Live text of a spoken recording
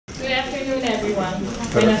afternoon, everyone.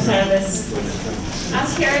 Buenas tardes.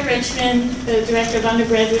 I'm Karen Richmond, the Director of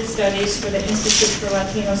Undergraduate Studies for the Institute for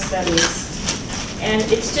Latino Studies. And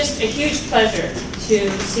it's just a huge pleasure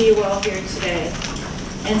to see you all here today.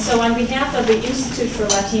 And so on behalf of the Institute for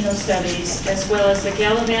Latino Studies, as well as the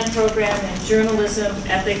Gallivan Program in Journalism,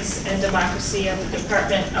 Ethics, and Democracy of the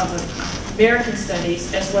Department of American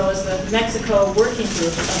Studies, as well as the Mexico Working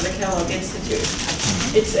Group of the Kellogg Institute,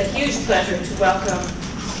 it's a huge pleasure to welcome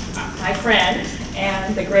my friend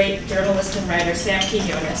and the great journalist and writer Sam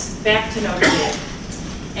Quinones back to Notre Dame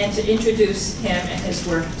and to introduce him and his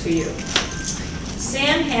work to you.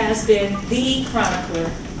 Sam has been the chronicler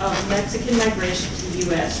of Mexican migration to the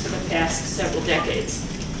U.S. for the past several decades.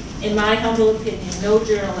 In my humble opinion, no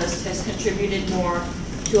journalist has contributed more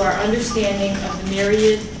to our understanding of the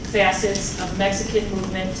myriad facets of Mexican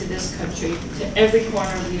movement to this country, to every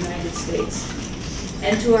corner of the United States,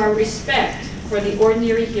 and to our respect for the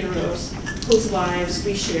ordinary heroes whose lives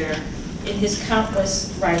we share in his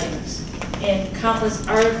countless writings, in countless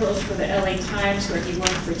articles for the LA Times, where he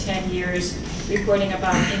worked for 10 years, reporting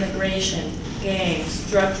about immigration, gangs,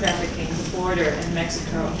 drug trafficking, the border in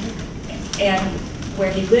Mexico, and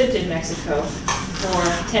where he lived in Mexico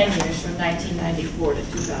for 10 years, from 1994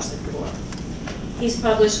 to 2004. He's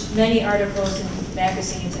published many articles in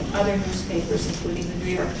magazines and other newspapers, including the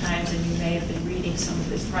New York Times, and you may have been reading some of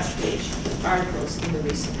his front page articles in the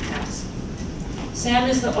recent past. Sam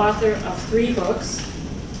is the author of 3 books: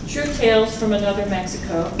 True Tales from Another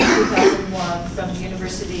Mexico, 2001, from the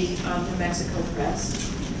University of New Mexico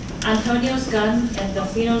Press; Antonio's Gun and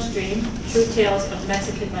Delfino's Dream, True Tales of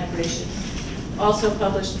Mexican Migration, also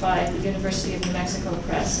published by the University of New Mexico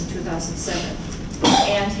Press in 2007.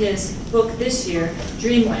 And his book this year,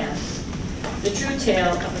 Dreamland, The True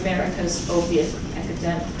Tale of America's Opiate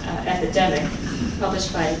Epidemic,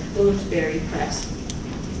 published by Bloomsbury Press.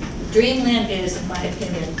 Dreamland is, in my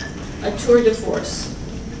opinion, a tour de force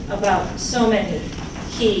about so many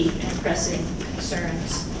key and pressing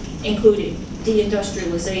concerns, including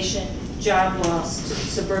deindustrialization, job loss,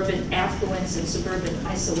 suburban affluence and suburban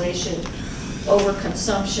isolation,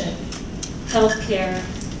 overconsumption, healthcare,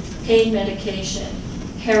 pain medication,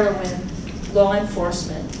 heroin, law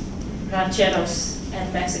enforcement, rancheros,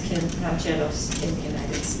 and Mexican rancheros in the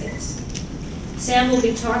United States. Sam will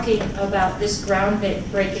be talking about this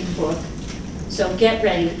groundbreaking book, so get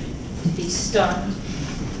ready to be stunned,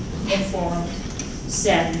 informed,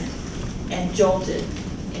 saddened, and jolted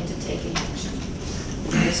into taking action.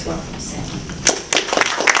 Please welcome Sam.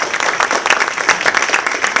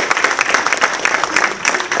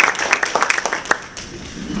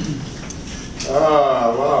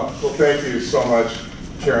 Well, thank you so much,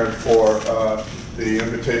 Karen, for the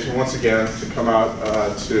invitation once again to come out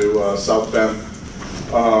to South Bend.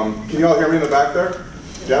 Can you all hear me in the back there?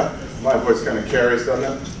 Yeah? My voice kind of carries, doesn't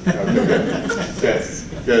it? Okay,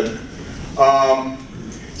 good. I'm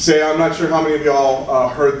not sure how many of y'all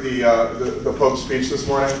heard the Pope's speech this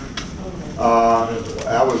morning.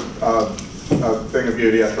 That was a thing of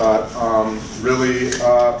beauty, I thought. Really,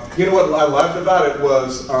 you know what I loved about it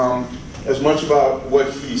was as much about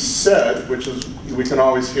what he said, which is, we can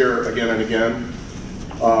always hear again and again,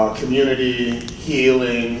 community,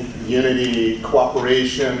 healing, unity,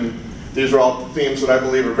 cooperation. These are all themes that I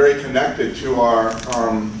believe are very connected to our,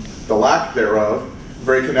 the lack thereof,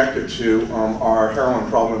 very connected to our heroin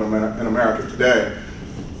problem in America today.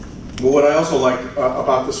 But what I also liked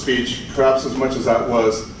about the speech, perhaps as much as that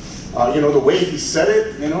was, you know, the way he said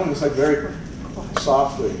it, you know, it was like very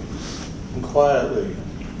softly and quietly.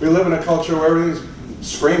 We live in a culture where everything's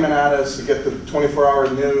screaming at us. You get the 24-hour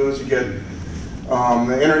news, you get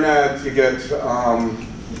the internet, you get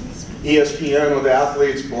ESPN with the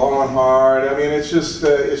athletes blowing hard. I mean, it's just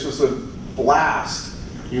a blast.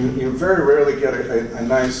 You very rarely get a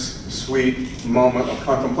nice, sweet moment of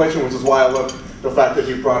contemplation, which is why I love the fact that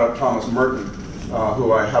you brought up Thomas Merton,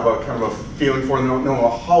 who I have a kind of a feeling for and don't know a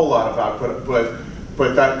whole lot about,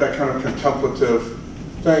 but that kind of contemplative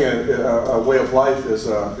thing, a way of life is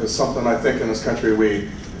something I think in this country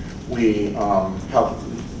we have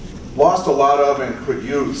lost a lot of and could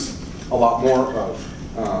use a lot more of.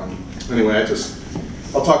 Anyway,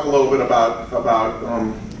 I'll talk a little bit about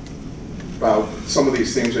some of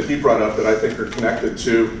these themes that he brought up that I think are connected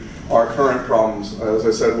to our current problems, as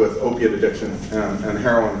I said, with opiate addiction and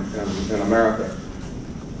heroin in America.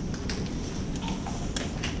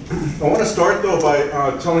 I want to start though by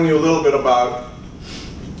telling you a little bit about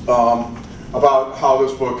how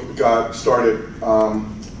this book got started,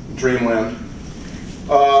 Dreamland.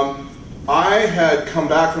 I had come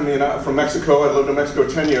back from Mexico. I lived in Mexico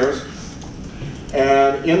 10 years.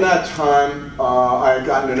 And in that time, I had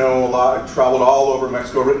gotten to know a lot. I traveled all over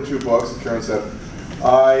Mexico, written 2 books, as Karen said.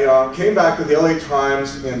 I came back to the LA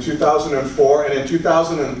Times in 2004, and in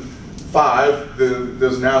 2005,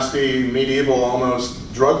 this nasty, medieval,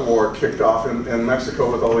 almost drug war kicked off in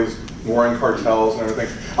Mexico with all these warring cartels and everything.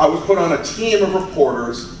 I was put on a team of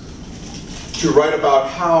reporters to write about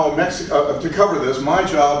how to cover this. My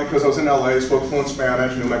job, because I was in LA, spoke fluent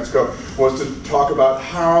Spanish, New Mexico, was to talk about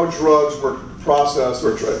how drugs were processed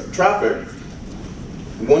or trafficked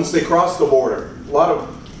once they cross the border. A lot of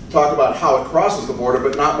talk about how it crosses the border,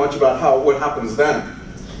 but not much about what happens then.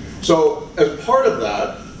 So as part of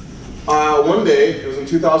that, one day, it was in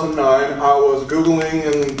 2009, I was Googling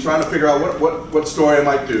and trying to figure out what story I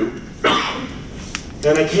might do.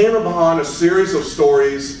 And I came upon a series of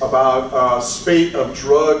stories about a spate of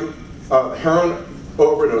heroin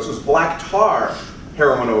overdoses, black tar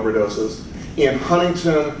heroin overdoses, in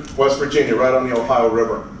Huntington, West Virginia, right on the Ohio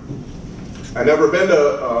River. I'd never been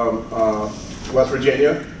to West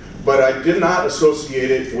Virginia, but I did not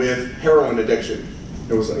associate it with heroin addiction.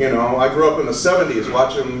 It was, I grew up in the 70s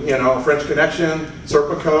watching, French Connection,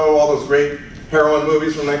 Serpico, all those great heroin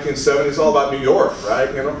movies from the 1970s, all about New York, right?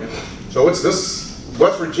 So it's this,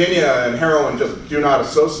 West Virginia and heroin just do not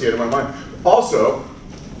associate in my mind. Also,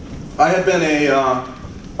 I had been a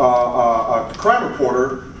crime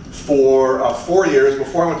reporter for 4 years.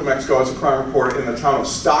 Before I went to Mexico, I was a crime reporter in the town of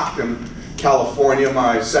Stockton, California,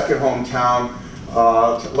 my second hometown.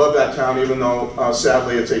 Love that town, even though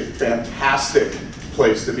sadly it's a fantastic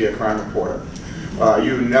place to be a crime reporter.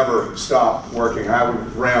 You never stop working. I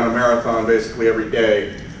ran a marathon basically every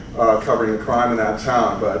day covering the crime in that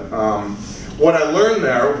town. But what I learned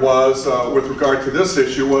there was, with regard to this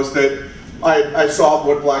issue, was that I saw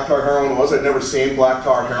what black tar heroin was. I'd never seen black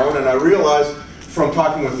tar heroin, and I realized from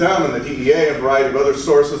talking with them and the DEA and a variety of other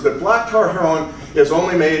sources that black tar heroin is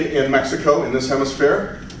only made in Mexico, in this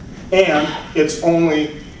hemisphere, and it's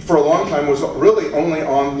only, for a long time, was really only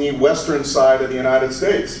on the western side of the United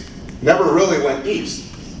States. Never really went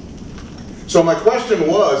east. So my question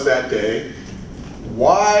was that day,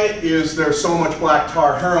 why is there so much black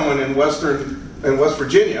tar heroin in West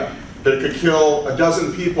Virginia that it could kill a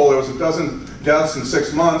dozen people? There was a dozen deaths in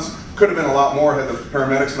 6 months. Could have been a lot more had the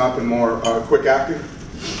paramedics not been more quick acting.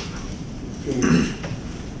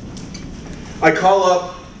 I call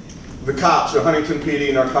up the cops, the Huntington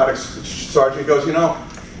PD narcotics sergeant. He goes,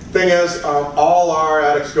 thing is, all our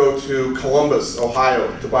addicts go to Columbus,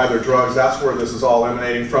 Ohio to buy their drugs. That's where this is all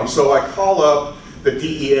emanating from. So I call up the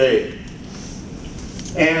DEA.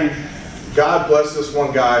 And God bless this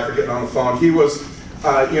one guy for getting on the phone. He was,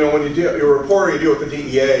 when you're a reporter, you deal with the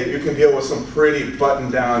DEA, you can deal with some pretty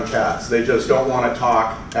buttoned-down cats. They just don't want to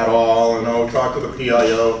talk at all, and talk to the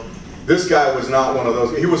PIO. This guy was not one of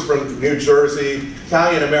those. He was from New Jersey,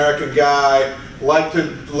 Italian-American guy, liked to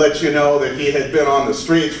let you know that he had been on the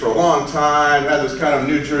streets for a long time, had this kind of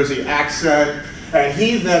New Jersey accent, and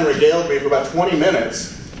he then regaled me for about 20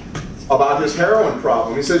 minutes about his heroin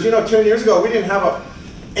problem. He says, 10 years ago, we didn't have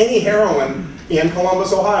any heroin in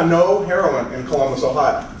Columbus, Ohio. No heroin in Columbus,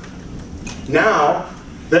 Ohio. Now,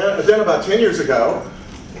 then about 10 years ago,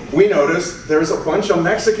 we noticed there's a bunch of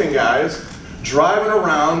Mexican guys driving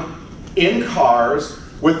around in cars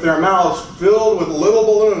with their mouths filled with little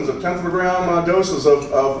balloons of 10th of a gram doses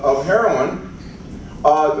of heroin,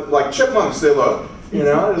 like chipmunks they look,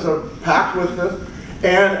 just packed with this.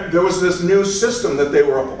 And there was this new system that they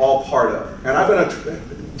were all part of. And I've been a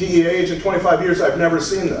DEA agent 25 years, I've never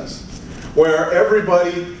seen this. Where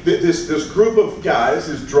everybody, this group of guys,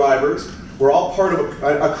 these drivers, were all part of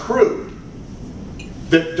a crew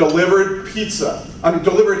that delivered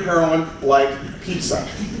delivered heroin like pizza.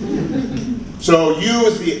 So you,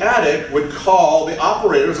 as the addict, would call the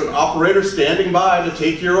operator. There's an operator standing by to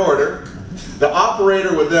take your order. The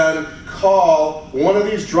operator would then call one of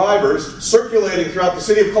these drivers circulating throughout the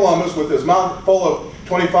city of Columbus with his mouth full of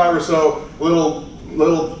 25 or so little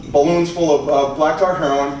balloons full of black tar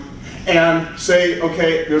heroin, and say,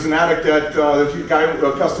 okay, there's an addict at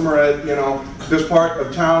a customer at this part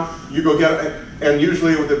of town. You go get it. And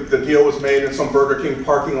usually the deal was made in some Burger King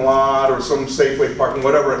parking lot or some Safeway parking,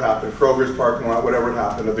 whatever it happened, Kroger's parking lot, whatever it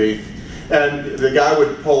happened to be. And the guy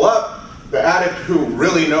would pull up, the addict who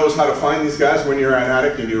really knows how to find these guys when you're an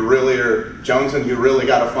addict and you really are jonesing, you really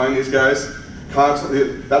got to find these guys.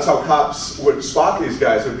 Constantly, that's how cops would spot these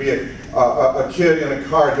guys. It would be a kid in a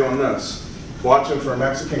car doing this, watching for a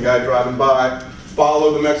Mexican guy driving by,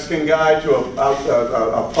 follow the Mexican guy to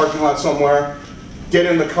a parking lot somewhere, get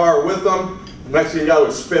in the car with them. The Mexican guy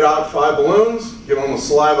would spit out 5 balloons, give them a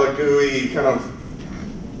saliva gooey kind of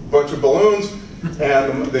bunch of balloons,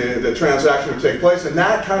 and the transaction would take place. And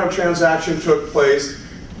that kind of transaction took place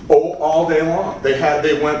all day long.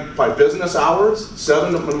 They went by business hours,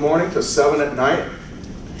 7 in the morning to 7 at night.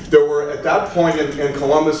 There were, at that point in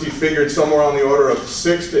Columbus, he figured somewhere on the order of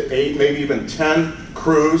 6 to 8, maybe even 10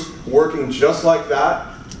 crews working just like that,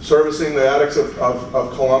 servicing the addicts of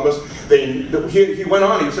Columbus. He went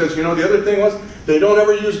on, he says, you know, the other thing was, they don't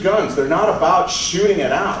ever use guns. They're not about shooting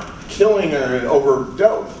it out, killing it over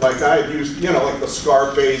dope. Like I had used, you know, like the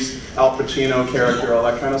Scarface, Al Pacino character, all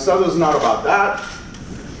that kind of stuff. This is not about that.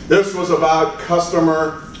 This was about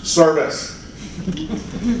customer service.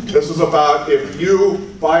 This is about, if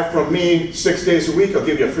you buy from me 6 days a week, I'll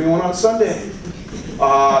give you a free one on Sunday.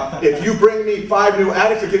 If you bring me 5 new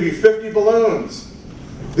addicts, I'll give you 50 balloons.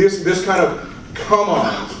 This kind of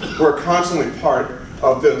come-ons were constantly part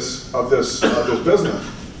of this business.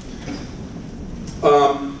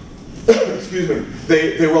 Excuse me.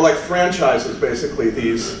 They were like franchises, basically.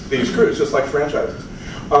 These crews, just like franchises.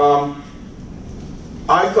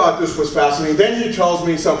 I thought this was fascinating. Then he tells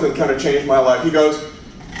me something kind of changed my life. He goes,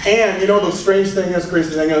 and you know the strange thing is,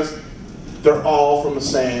 crazy thing is, they're all from the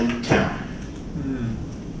same town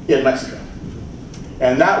in Mexico.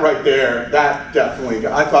 And that right there, that definitely,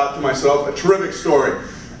 I thought to myself, a terrific story.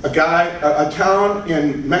 A town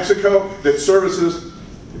in Mexico that services,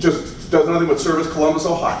 just does nothing but service Columbus,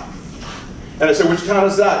 Ohio. And I said, which town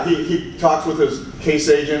is that? He talks with his case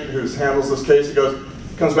agent who handles this case. He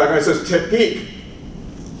comes back and he says, Tepic.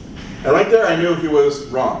 And right there I knew he was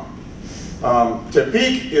wrong.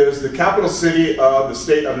 Tepic is the capital city of the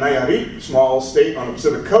state of Nayarit, small state on the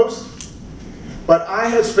Pacific coast. But I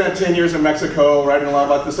had spent 10 years in Mexico writing a lot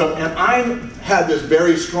about this stuff, and I had this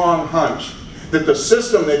very strong hunch that the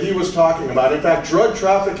system that he was talking about, in fact, drug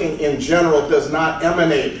trafficking in general does not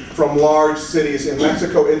emanate from large cities in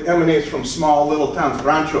Mexico. It emanates from small little towns,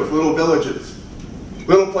 ranchos, little villages,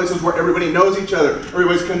 little places where everybody knows each other,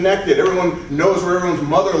 everybody's connected, everyone knows where everyone's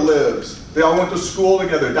mother lives. They all went to school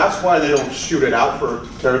together. That's why they don't shoot it out for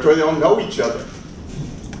territory. They don't know each other.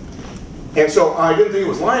 And so I didn't think he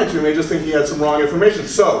was lying to me, I just think he had some wrong information.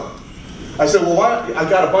 So I said, well, I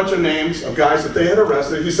got a bunch of names of guys that they had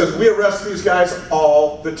arrested. He says, we arrest these guys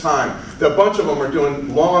all the time. A bunch of them are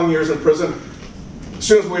doing long years in prison. As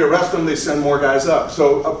soon as we arrest them, they send more guys up.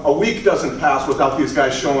 So a week doesn't pass without these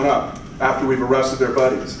guys showing up after we've arrested their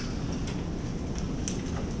buddies.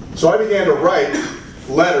 So I began to write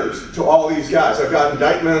letters to all these guys. I got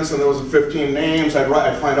indictments, and there was 15 names.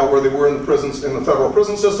 I'd find out where they were in the prisons, in the federal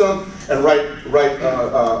prison system, and write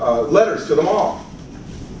letters to them all.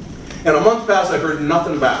 And a month passed, I heard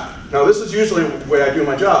nothing back. Now this is usually the way I do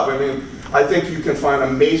my job. I mean, I think you can find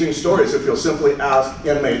amazing stories if you'll simply ask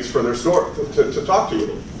inmates for their story, to talk to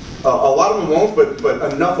you. A lot of them won't,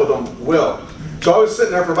 but enough of them will. So I was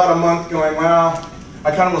sitting there for about a month going, well, I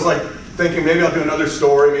kind of was like thinking maybe I'll do another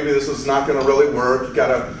story, maybe this is not going to really work,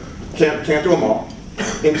 can't do them all.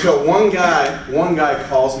 Until one guy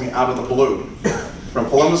calls me out of the blue. From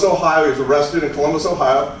Columbus, Ohio. He was arrested in Columbus,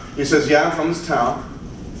 Ohio. He says, yeah, I'm from this town.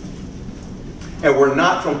 And we're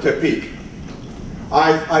not from Tepic.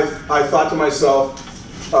 I thought to myself,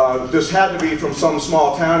 this had to be from some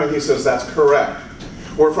small town, and he says, that's correct.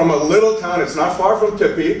 We're from a little town, it's not far from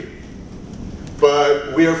Tepic,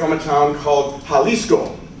 but we are from a town called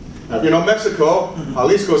Jalisco. Now, if you know Mexico,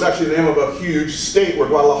 Jalisco is actually the name of a huge state where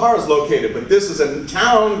Guadalajara is located, but this is a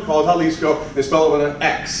town called Jalisco. They spell it with an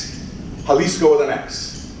X. Jalisco with an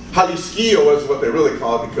X. Jalisquillo is what they really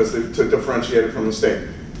call it because to differentiate it from the state.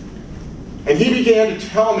 And he began to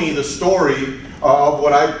tell me the story of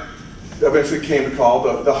what I eventually came to call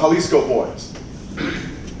the Jalisco Boys,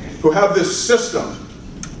 who have this system,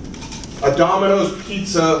 a Domino's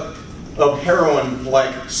Pizza of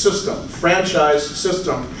heroin-like system, franchise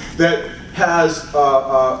system, that has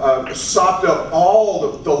sopped up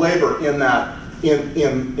all the labor in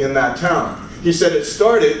that town. He said it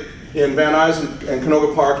started in Van Nuys and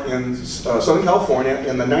Canoga Park in Southern California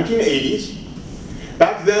in the 1980s.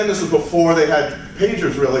 Back then, this was before they had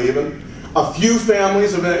pagers really even. A few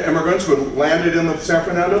families of immigrants who had landed in the San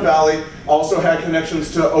Fernando Valley also had connections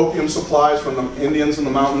to opium supplies from the Indians in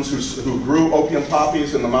the mountains who grew opium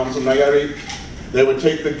poppies in the mountains of Nayarit. They would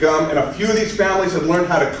take the gum, and a few of these families had learned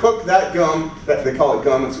how to cook that gum, they call it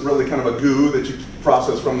gum, it's really kind of a goo that you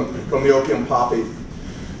process from the opium poppy,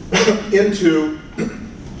 into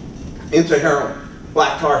heroin,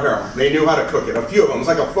 black tar heroin. They knew how to cook it, a few of them, it was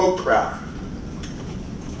like a folk craft.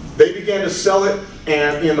 They began to sell it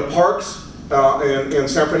and in the parks in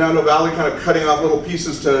San Fernando Valley, kind of cutting off little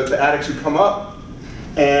pieces to addicts who come up.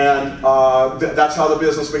 And that's how the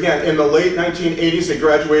business began. In the late 1980s, they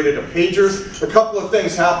graduated to pagers. A couple of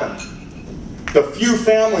things happened. The few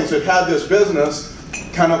families that had this business,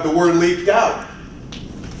 kind of the word leaked out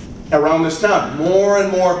around this town. More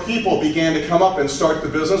and more people began to come up and start the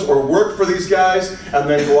business or work for these guys and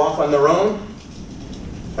then go off on their own.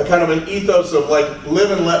 A kind of an ethos of like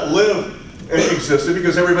live and let live existed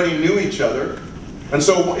because everybody knew each other. And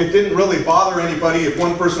so it didn't really bother anybody if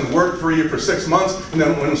one person worked for you for 6 months and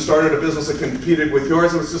then went and started a business that competed with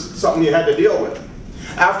yours. It was just something you had to deal with.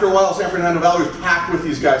 After a while, San Fernando Valley was packed with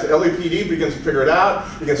these guys. The LAPD begins to figure it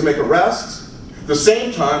out, begins to make arrests. At the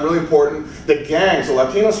same time, really important, the gangs, the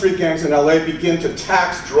Latino street gangs in LA begin to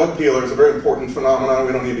tax drug dealers, a very important phenomenon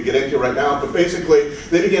we don't need to get into right now, but basically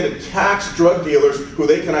they begin to tax drug dealers who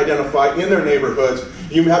they can identify in their neighborhoods.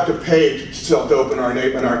 You have to pay to sell dope in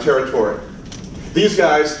our territory. These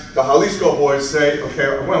guys, the Jalisco boys, say,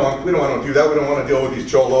 okay, we don't want to do that. We don't want to deal with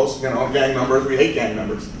these cholos, you know, gang members. We hate gang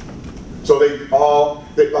members. So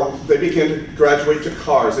they begin to graduate to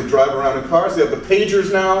cars. They drive around in cars. They have the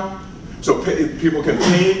pagers now, so people can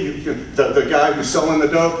pay. The guy who's selling the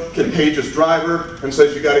dope can page his driver and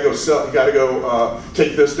says, you got to go sell. You got to go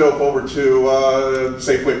take this dope over to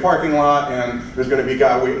Safeway parking lot, and there's going to be a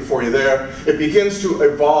guy waiting for you there. It begins to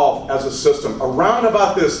evolve as a system around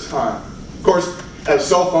about this time. Of course, as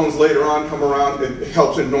cell phones later on come around, it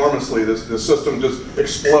helps enormously. The system just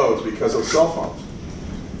explodes because of cell phones.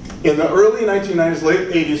 In the early 1990s, late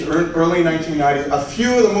 80s, early 1990s, a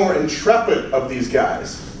few of the more intrepid of these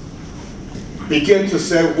guys begin to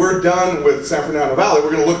say, we're done with San Fernando Valley.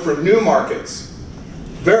 We're going to look for new markets.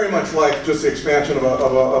 Very much like just the expansion of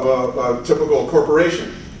a typical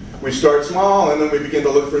corporation. We start small, and then we begin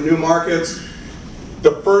to look for new markets.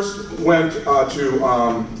 The first went to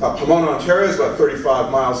Pomona, Ontario, it's about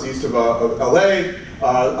 35 miles east of LA.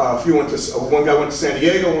 One guy went to San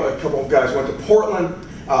Diego, a couple of guys went to Portland,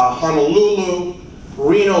 Honolulu,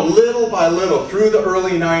 Reno. Little by little, through the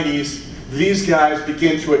early 90s, these guys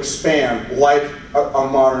begin to expand like a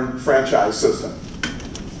modern franchise system.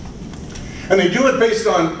 And they do it based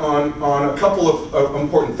on a couple of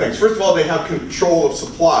important things. First of all, they have control of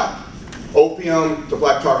supply. Opium, the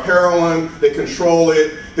black tar heroin, they control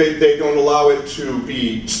it. They don't allow it to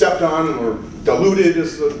be stepped on or diluted,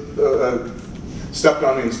 as stepped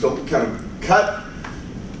on means kind of cut.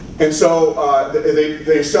 And so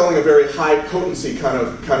they're selling a very high potency kind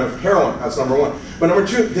of heroin. That's number one. But number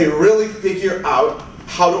two, they really figure out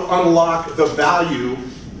how to unlock the value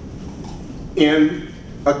in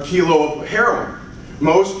a kilo of heroin.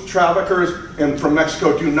 Most traffickers from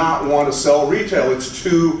Mexico do not want to sell retail. It's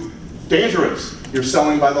too dangerous. You're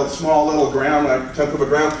selling by the small little gram, a tenth of a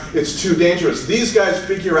gram. It's too dangerous. These guys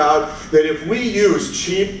figure out that if we use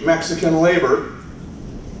cheap Mexican labor,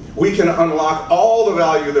 we can unlock all the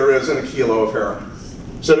value there is in a kilo of heroin.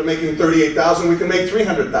 Instead of making $38,000, we can make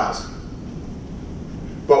 $300,000.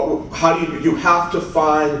 But how do you have to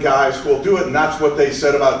find guys who will do it, and that's what they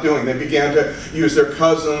set about doing. They began to use their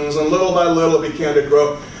cousins, and little by little it began to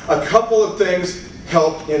grow. A couple of things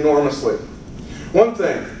helped enormously. One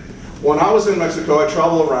thing, when I was in Mexico, I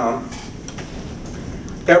traveled around.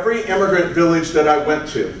 Every immigrant village that I went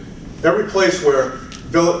to, every place where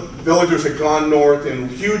villagers had gone north in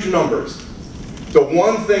huge numbers, the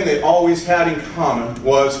one thing they always had in common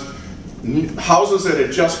was houses that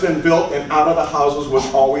had just been built, and out of the houses was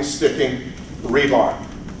always sticking rebar.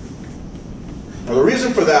 Now the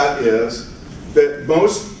reason for that is that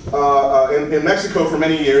most, in Mexico for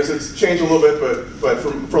many years, it's changed a little bit, but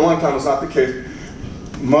for a long time it's not the case.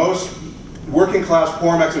 Most working class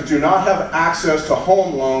poor Mexicans do not have access to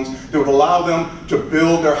home loans that would allow them to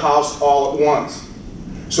build their house all at once.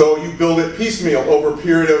 So you build it piecemeal over a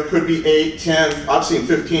period of, could be 8, 10, I've seen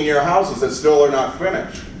 15-year houses that still are not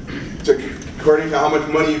finished. According to how much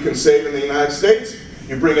money you can save in the United States,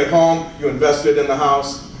 you bring it home, you invest it in the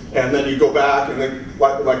house, and then you go back, and then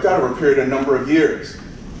like that over a period of a number of years.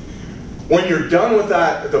 When you're done with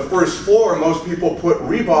that, the first floor, most people put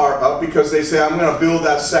rebar up because they say, I'm going to build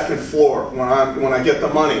that second floor when I get the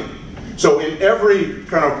money. So in every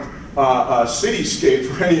kind of cityscape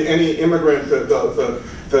for any immigrant,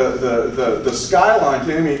 the skyline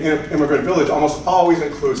to any immigrant village almost always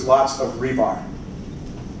includes lots of rebar.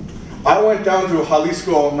 I went down to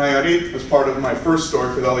Jalisco, Nayarit as part of my first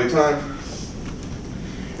story for the LA Times.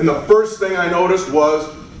 And the first thing I noticed was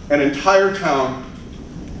an entire town,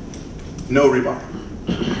 no rebar.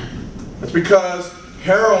 That's because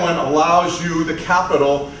heroin allows you the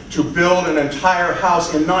capital to build an entire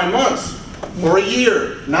house in 9 months or a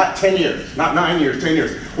year, not 10 years, not 9 years, 10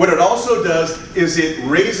 years. What it also does is it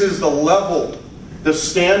raises the level, the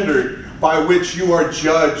standard by which you are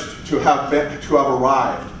judged to have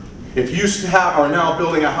arrived. If you are now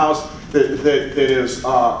building a house takes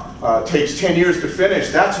 10 years to finish,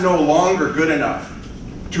 that's no longer good enough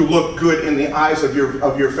to look good in the eyes of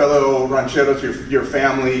your fellow rancheros, your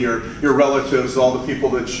family, your relatives, all the people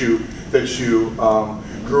that you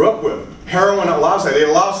grew up with. Heroin allows that. It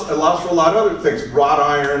allows for a lot of other things. Wrought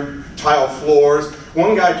iron, tile floors.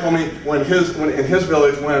 One guy told me in his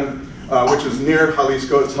village, which is near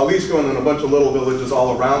Jalisco, it's Jalisco and then a bunch of little villages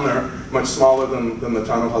all around there, much smaller than the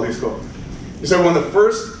town of Jalisco. He said when the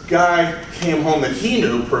first guy came home that he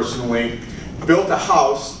knew personally, built a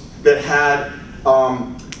house that had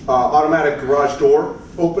automatic garage door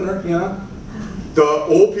opener, you know? The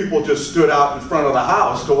old people just stood out in front of the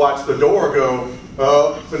house to watch the door go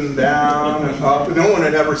up and down and up. No one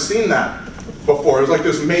had ever seen that before. It was like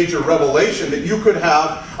this major revelation that you could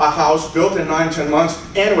have a house built in 9-10 months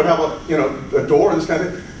and it would have a door, this kind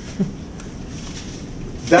of thing.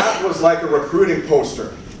 That was like a recruiting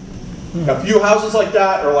poster. A few houses like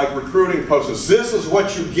that are like recruiting posters. This is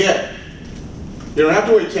what you get. You don't have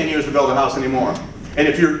to wait 10 years to build a house anymore. And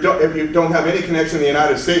if you don't have any connection in the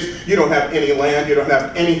United States, you don't have any land, you don't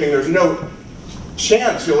have anything, there's no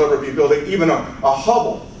chance you'll ever be building even a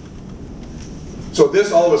hovel. So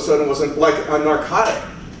this all of a sudden was like a narcotic,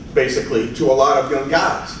 basically, to a lot of young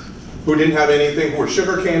guys who didn't have anything, who were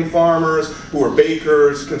sugarcane farmers, who were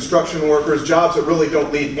bakers, construction workers, jobs that really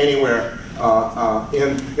don't lead anywhere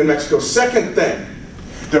in Mexico. Second thing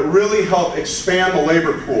that really helped expand the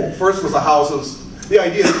labor pool. First was the houses. The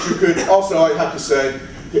idea that you could also, I have to say,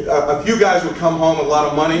 a few guys would come home with a lot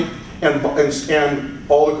of money and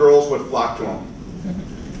all the girls would flock to them.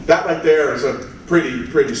 That right there is a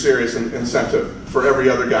pretty serious incentive for every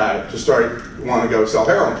other guy to want to go sell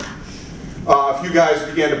heroin. A few guys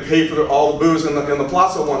began to pay for all the booze in the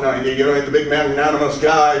plaza one night. You know, the big magnanimous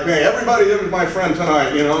guy, hey, everybody is my friend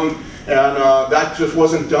tonight, you know, and that just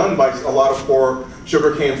wasn't done by a lot of poor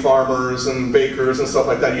sugarcane farmers and bakers and stuff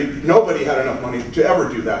like that. Nobody had enough money to ever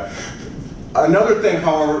do that. Another thing,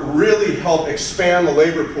 however, really helped expand the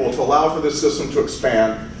labor pool to allow for this system to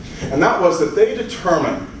expand, and that was that they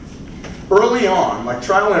determined early on, like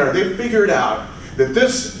trial and error, they figured out that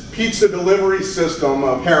this pizza delivery system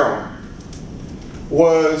of heroin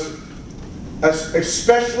was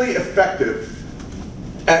especially effective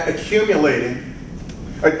at accumulating,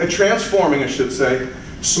 transforming, I should say,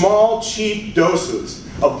 small, cheap doses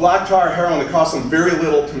of black tar heroin that cost them very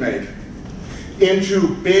little to make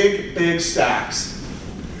into big stacks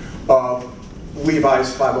of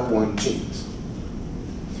Levi's 501 jeans.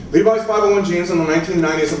 Levi's 501 jeans in the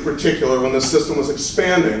 1990s in particular, when the system was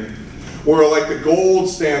expanding, were like the gold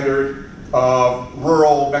standard of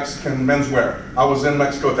rural Mexican menswear. I was in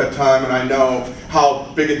Mexico at that time and I know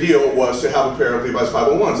how big a deal it was to have a pair of Levi's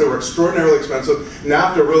 501s. They were extraordinarily expensive.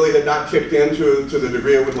 NAFTA really had not kicked in to the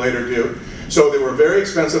degree it would later do. So they were very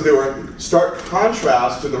expensive. They were in stark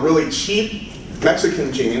contrast to the really cheap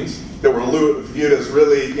Mexican jeans that were viewed as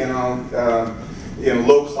really,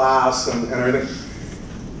 low class and everything.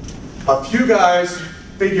 A few guys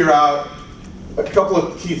figure out a couple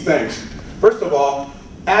of key things. First of all,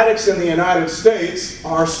 addicts in the United States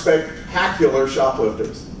are spectacular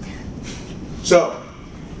shoplifters. So,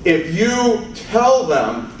 if you tell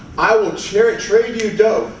them, I will trade you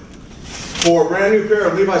dope for a brand new pair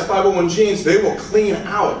of Levi's 501 jeans, they will clean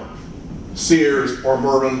out Sears or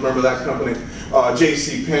Mervyn's, remember that company,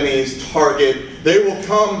 J.C. Penney's, Target. They will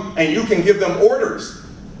come and you can give them orders.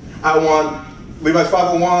 I want Levi's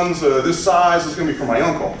 501s, this size is going to be for my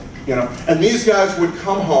uncle. You know, and these guys would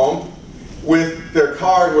come home with their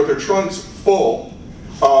car, with their trunks full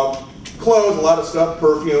of clothes, a lot of stuff,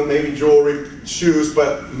 perfume, maybe jewelry, shoes,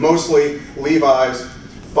 but mostly Levi's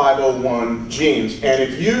 501 jeans. And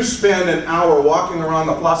if you spend an hour walking around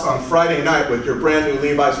the plaza on Friday night with your brand new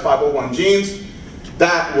Levi's 501 jeans,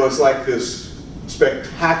 that was like this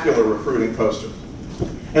spectacular recruiting poster.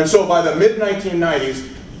 And so by the mid-1990s,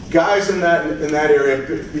 guys in that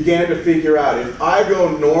area began to figure out, if I go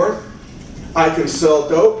north, I can sell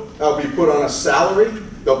dope. I'll be put on a salary.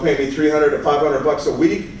 They'll pay me $300 to $500 a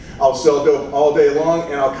week. I'll sell dope all day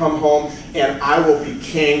long, and I'll come home, and I will be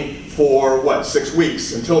king for, 6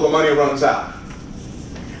 weeks, until the money runs out.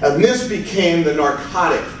 And this became the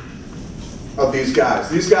narcotic of these guys.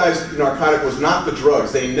 These guys' narcotic was not the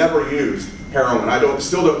drugs. They never used heroin. I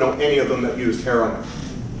still don't know any of them that used heroin.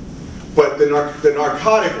 But the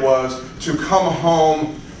narcotic was to come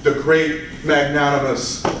home, the great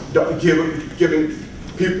magnanimous, giving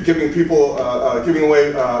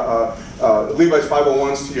away Levi's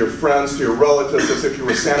 501s to your friends, to your relatives, as if you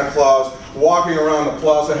were Santa Claus, walking around the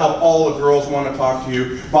plaza, have all the girls want to talk to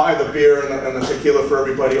you, buy the beer and the tequila for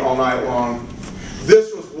everybody all night long.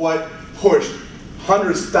 This was what pushed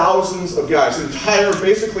hundreds, thousands of guys,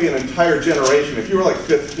 basically an entire generation. If you were like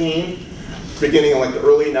 15, beginning in like the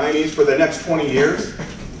early 90s, for the next 20 years,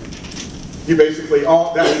 you basically,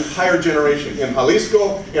 that entire generation in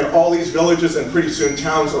Jalisco, in all these villages and pretty soon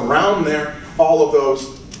towns around there, all of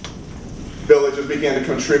those villages began to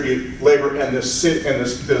contribute labor, and this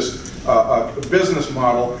business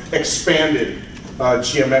model expanded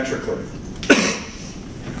geometrically.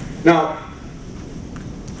 Now,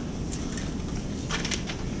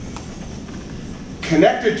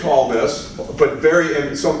 connected to all this, but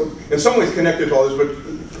in some ways connected to all this, but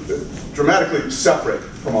dramatically separate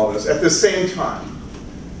from all this, at the same time,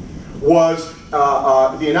 was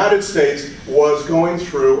the United States was going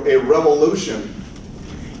through a revolution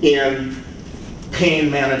in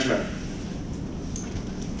pain management.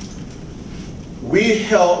 We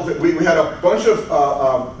had a bunch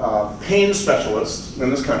of pain specialists in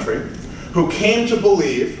this country who came to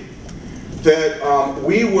believe that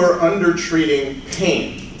we were under-treating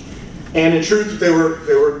pain. And in truth, they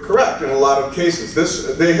were correct in a lot of cases.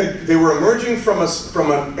 They were emerging from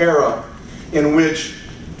an era in which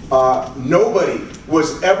nobody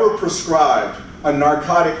was ever prescribed a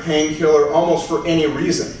narcotic painkiller almost for any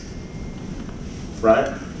reason,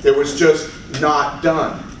 right? It was just not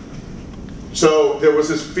done. So there was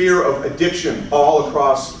this fear of addiction all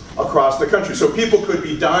across the country. So people could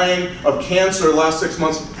be dying of cancer the last 6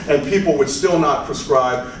 months, and people would still not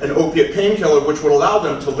prescribe an opiate painkiller, which would allow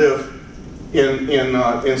them to live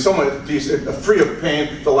in some way free of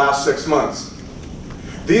pain the last 6 months.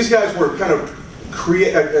 These guys were kind of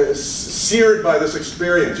seared by this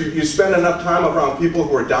experience. You spend enough time around people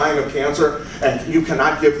who are dying of cancer, and you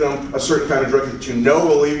cannot give them a certain kind of drug that you know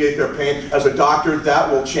will alleviate their pain. As a doctor,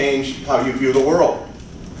 that will change how you view the world.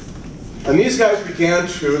 And these guys began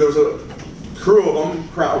to, there was a crew of them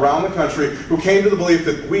around the country who came to the belief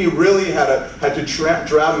that we really had to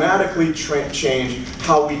dramatically change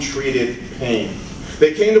how we treated pain.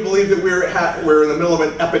 They came to believe that we were in the middle of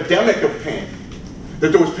an epidemic of pain,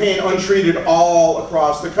 that there was pain untreated all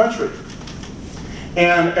across the country.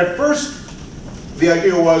 And at first, the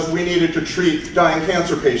idea was we needed to treat dying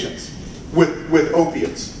cancer patients with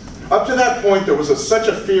opiates. Up to that point, there was such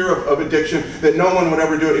a fear of addiction that no one would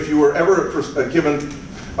ever do it. If you were ever given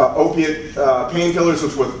opiate painkillers,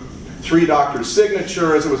 which with 3 doctors'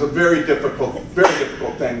 signatures, it was a very difficult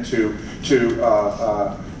thing to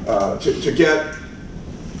get.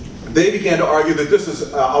 They began to argue that this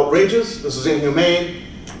is outrageous, this is inhumane,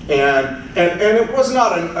 and it was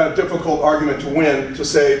not a difficult argument to win to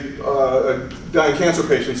say dying cancer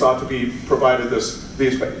patients ought to be provided this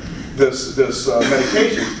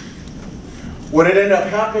medication. What ended up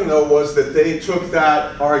happening, though, was that they took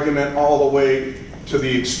that argument all the way to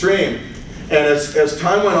the extreme. And as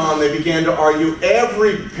time went on, they began to argue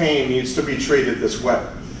every pain needs to be treated this way,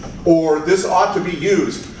 or this ought to be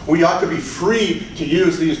used. We ought to be free to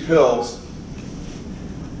use these pills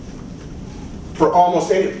for almost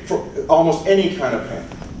any kind of pain.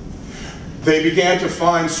 They began to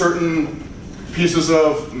find certain pieces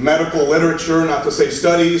of medical literature, not to say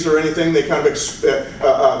studies or anything. They kind of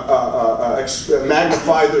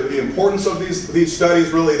magnified the importance of these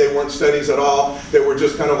studies. Really, they weren't studies at all. They were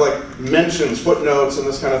just kind of like mentions, footnotes, and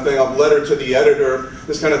this kind of thing, a letter to the editor,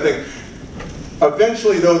 this kind of thing.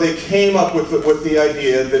 Eventually, though, they came up with the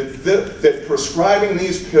idea that prescribing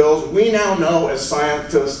these pills, we now know as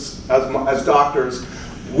scientists, as doctors,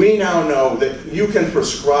 we now know that you can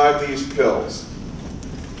prescribe these pills,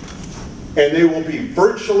 and they will be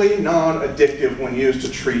virtually non-addictive when used to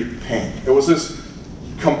treat pain. It was this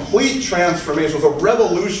complete transformation. It was a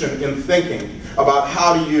revolution in thinking about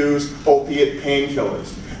how to use opiate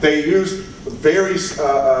painkillers. They used very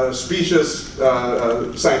specious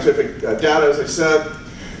scientific data, as I said.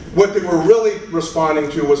 What they were really responding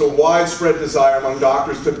to was a widespread desire among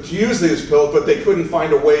doctors to use these pills, but they couldn't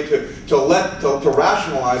find a way to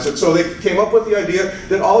rationalize it. So they came up with the idea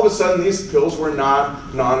that all of a sudden these pills were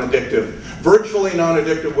not non-addictive. Virtually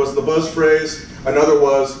non-addictive was the buzz phrase. Another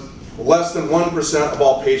was less than 1% of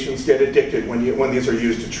all patients get addicted when these are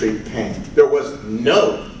used to treat pain. There was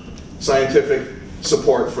no scientific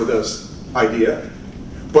support for this idea,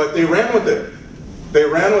 but they ran with it. They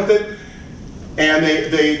ran with it, and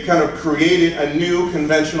they kind of created a new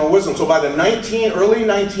conventional wisdom. So by the early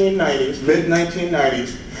 1990s,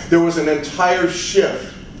 mid-1990s, there was an entire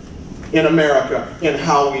shift in America in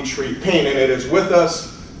how we treat pain, and it is with us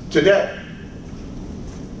today.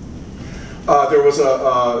 There was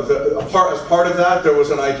as part of that, there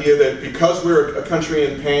was an idea that because we're a country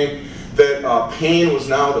in pain, that pain was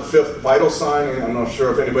now the 5th vital sign. I'm not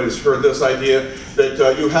sure if anybody's heard this idea,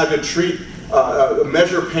 that you had to treat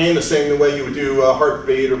measure pain the same way you would do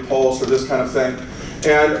heartbeat or pulse or this kind of thing.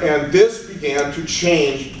 And this began to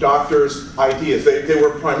change doctors' ideas. They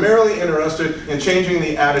were primarily interested in changing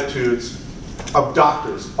the attitudes of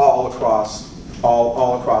doctors all across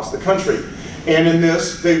the country. And in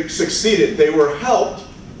this, they succeeded. They were helped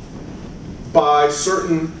by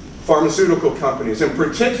certain pharmaceutical companies, in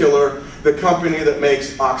particular, the company that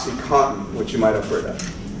makes OxyContin, which you might have heard of.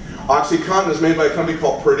 OxyContin is made by a company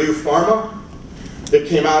called Purdue Pharma. It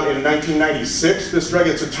came out in 1996. This drug,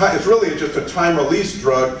 it's really just a time-release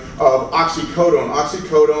drug of oxycodone.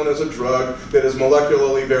 Oxycodone is a drug that is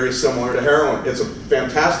molecularly very similar to heroin. It's a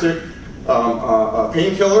fantastic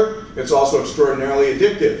painkiller. It's also extraordinarily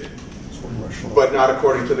addictive, but not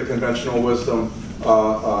according to the conventional wisdom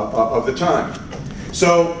of the time.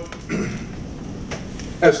 So,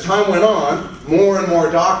 as time went on, more and more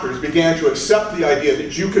doctors began to accept the idea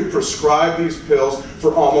that you could prescribe these pills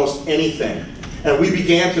for almost anything. And we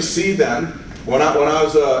began to see then, when I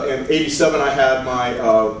was in '87, I had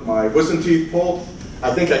my wisdom teeth pulled.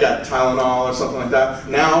 I think I got Tylenol or something like that.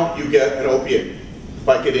 Now you get an opiate,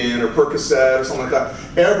 Vicodin or Percocet or something like that.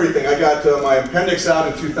 Everything. I got my appendix out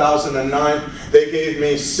in 2009. They gave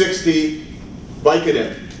me 60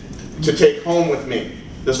 Vicodin to take home with me.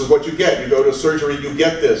 This is what you get. You go to surgery, you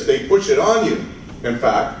get this. They push it on you, in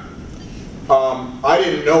fact. I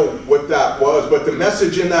didn't know what that was, but the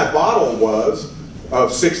message in that bottle was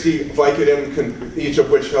of 60 Vicodin, each of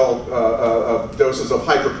which held doses of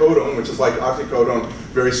hydrocodone, which is like oxycodone,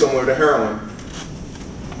 very similar to heroin.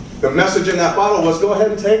 The message in that bottle was, go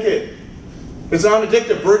ahead and take it. It's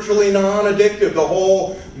non-addictive, virtually non-addictive. The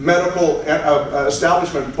whole medical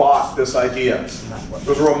establishment bought this idea. It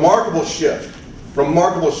was a remarkable shift.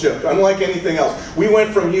 Remarkable shift, unlike anything else. We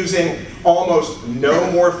went from using almost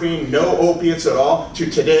no morphine, no opiates at all, to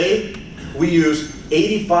today, we use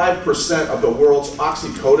 85% of the world's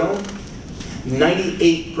oxycodone,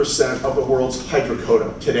 98% of the world's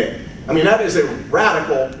hydrocodone today. I mean, that is a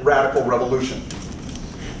radical, radical revolution.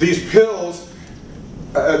 These pills,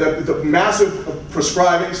 the massive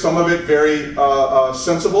prescribing, some of it very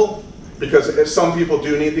sensible, because some people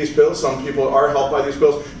do need these pills, some people are helped by these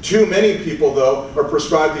pills. Too many people, though, are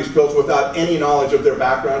prescribed these pills without any knowledge of their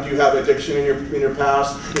background. Do you have addiction in your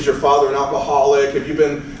past? Is your father an alcoholic? Have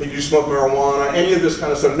you smoked marijuana? Any of this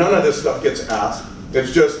kind of stuff. None of this stuff gets asked.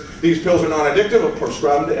 It's just, these pills are non-addictive, we'll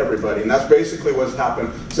prescribe them to everybody. And that's basically what's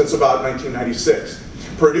happened since about 1996.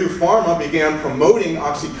 Purdue Pharma began promoting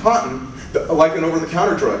OxyContin like an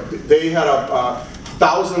over-the-counter drug. They had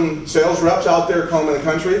 1,000 sales reps out there combing the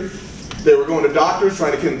country. They were going to doctors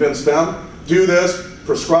trying to convince them, do this,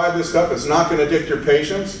 prescribe this stuff, it's not going to addict your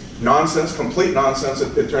patients. Nonsense, complete nonsense,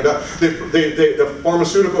 it turned out. The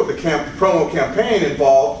pharmaceutical, the promo campaign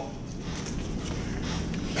involved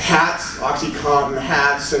hats, OxyContin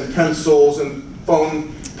hats, and pencils, and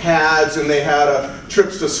phone pads, and they had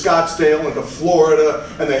trips to Scottsdale and to Florida,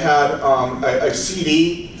 and they had a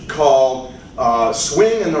CD called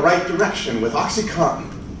Swing in the Right Direction with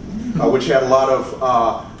OxyContin, which had a lot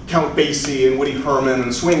of Count Basie and Woody Herman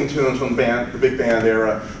and swing tunes from the big band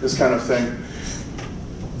era, this kind of thing.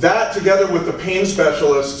 That, together with the pain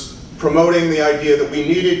specialists promoting the idea that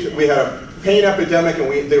we had a pain epidemic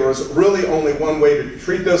and there was really only one way to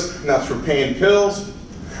treat this, and that's through pain pills,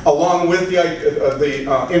 along with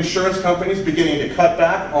the insurance companies beginning to cut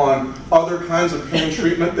back on other kinds of pain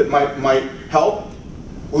treatment that might help,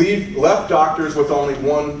 left doctors with only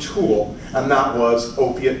one tool, and that was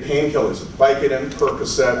opiate painkillers. Vicodin,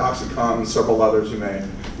 Percocet, OxyContin, several others you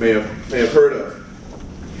may have heard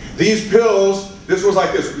of. These pills, this was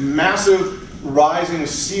like this massive rising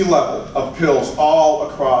sea level of pills all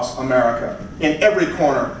across America, in every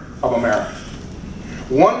corner of America.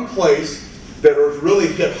 One place that was really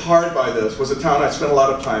hit hard by this was a town I spent a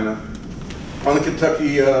lot of time in, on the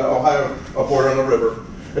Kentucky-Ohio border on the river,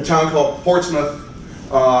 a town called Portsmouth,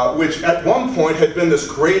 which at one point had been this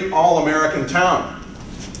great all-American town.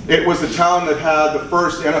 It was the town that had the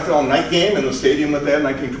first NFL night game in the stadium that they had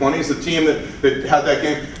in the 1920s. The team that had that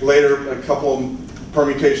game later, a couple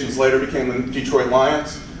permutations later, became the Detroit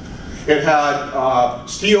Lions. It had a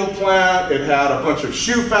steel plant, it had a bunch of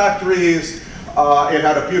shoe factories, it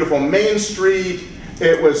had a beautiful Main Street.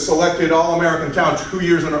 It was selected All-American Town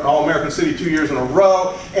All-American City 2 years in a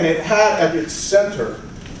row, and it had at its center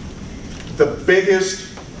the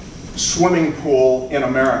biggest swimming pool in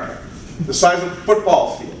America, the size of a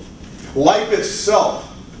football field. Life itself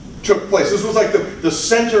took place. This was like the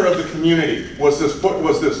center of the community was this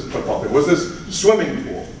football field, was this swimming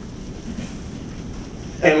pool.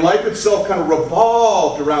 And life itself kind of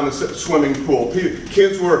revolved around the swimming pool.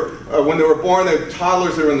 Kids were, when they were born, they were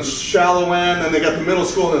toddlers, they were in the shallow end, and they got to middle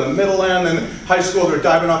school and in the middle end, and high school they were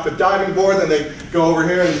diving off the diving board, then they go over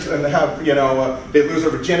here and have, you know, they lose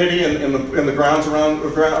their virginity in the grounds around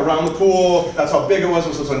the pool. That's how big it was. It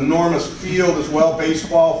was this enormous field as well,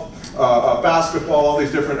 baseball, basketball, all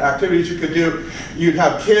these different activities you could do. You'd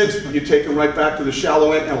have kids, you'd take them right back to the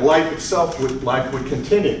shallow end, and life itself life would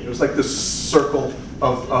continue. It was like this circle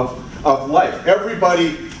of life.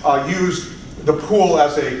 Everybody used the pool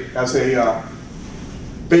as a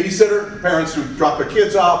babysitter. Parents would drop their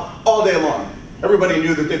kids off all day long. Everybody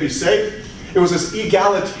knew that they'd be safe. It was this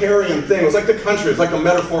egalitarian thing. It was like the country. It was like a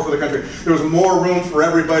metaphor for the country. There was more room for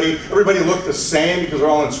everybody. Everybody looked the same because they're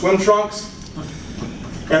all in swim trunks.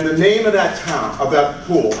 And the name of that town, of that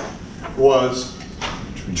pool, was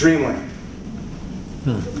Dreamland.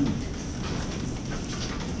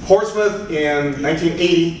 Portsmouth in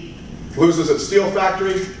 1980 loses its steel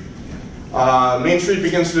factory. Main Street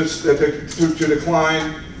begins to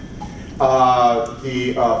decline.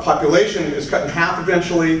 The population is cut in half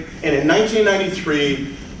eventually. And in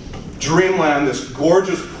 1993, Dreamland, this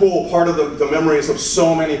gorgeous pool, part of the memories of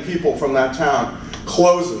so many people from that town,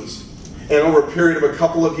 closes. And over a period of a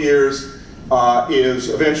couple of years is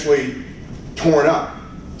eventually torn up,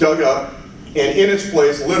 dug up, and in its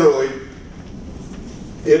place, literally,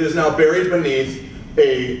 it is now buried beneath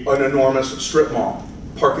an enormous strip mall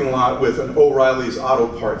parking lot with an O'Reilly's Auto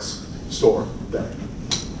Parts store there.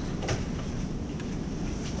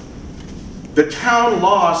 The town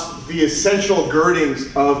lost the essential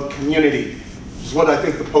girdings of community, which is what I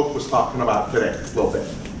think the Pope was talking about today a little bit.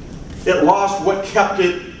 It lost what kept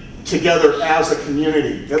it together as a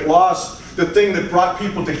community. It lost the thing that brought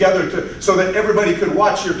people together so that everybody could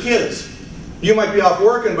watch your kids. You might be off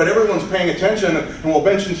working, but everyone's paying attention and will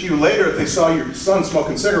mention to you later if they saw your son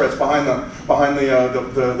smoking cigarettes behind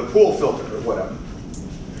the pool filter or whatever.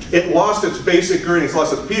 It lost its basic girdings,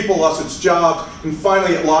 lost its people, lost its jobs, and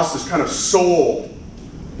finally it lost its kind of soul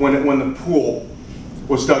when the pool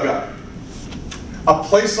was dug up. A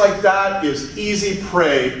place like that is easy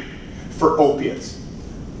prey for opiates.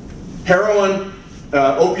 Heroin,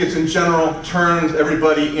 opiates in general, turns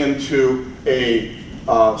everybody into a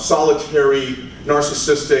solitary,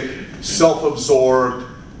 narcissistic, self-absorbed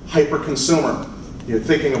hyper-consumer. You're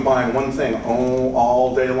thinking of buying one thing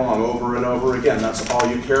all day long, over and over again. That's all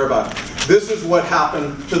you care about. This is what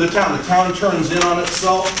happened to the town. The town turns in on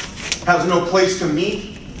itself, has no place to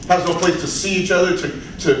meet, has no place to see each other,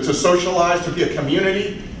 to socialize, to be a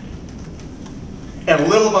community. And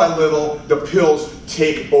little by little, the pills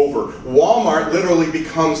take over. Walmart literally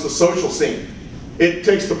becomes the social scene. It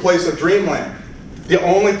takes the place of Dreamland. The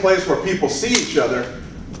only place where people see each other,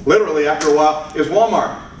 literally after a while, is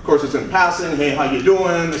Walmart. Of course, it's in passing, hey, how you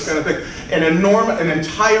doing, this kind of thing. An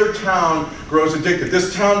entire town grows addicted.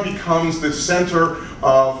 This town becomes the center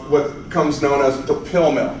of what comes known as the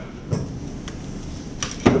pill mill.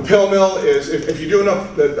 The pill mill is, if you do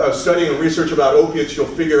enough studying and research about opiates, you'll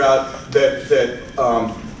figure out that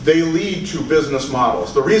they lead to business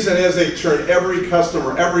models. The reason is they turn every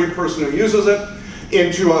customer, every person who uses it,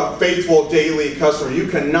 into a faithful daily customer. You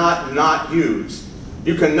cannot not use.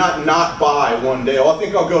 You cannot not buy one day. Oh, I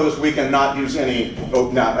think I'll go this week and not use any. Oh,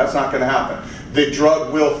 no, that's not going to happen. The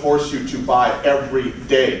drug will force you to buy every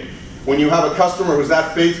day. When you have a customer who's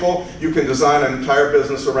that faithful, you can design an entire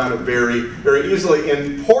business around it very, very easily.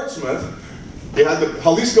 In Portsmouth, you had the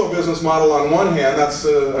Jalisco business model on one hand. That's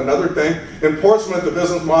another thing. In Portsmouth, the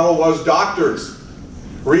business model was doctors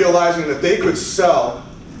realizing that they could sell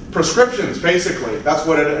prescriptions, basically. That's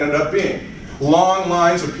what it ended up being. Long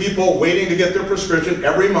lines of people waiting to get their prescription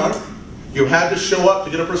every month. You had to show up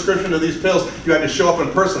to get a prescription of these pills. You had to show up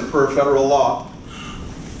in person per federal law.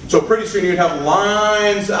 So pretty soon you'd have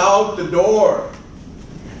lines out the door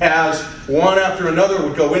as one after another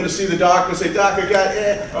would go in to see the doctor and say, Doc, I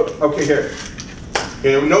got, okay, here.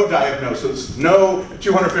 You know, no diagnosis, no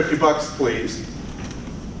 250 bucks, please.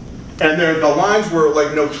 And the lines were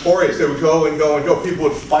like notorious. They would go and go and go. People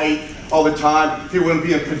would fight all the time. People wouldn't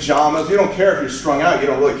be in pajamas. You don't care if you're strung out. You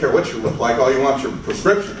don't really care what you look like. All you want is your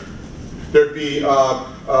prescription. There'd be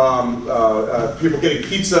people getting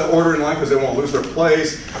pizza ordered in line because they won't lose their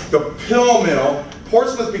place. The pill mill,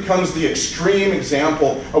 Portsmouth becomes the extreme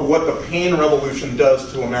example of what the pain revolution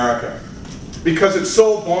does to America. Because it's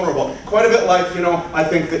so vulnerable. Quite a bit like, you know, I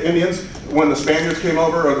think the Indians, when the Spaniards came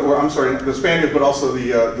over, or I'm sorry, the Spaniards, but also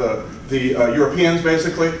the Europeans,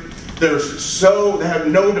 basically. They had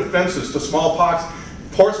no defenses to smallpox.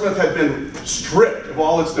 Portsmouth had been stripped of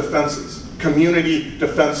all its defenses, community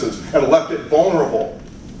defenses, and left it vulnerable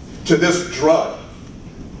to this drug.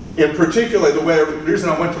 In particular, the reason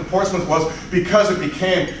I went to Portsmouth was because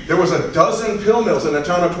there was a dozen pill mills in a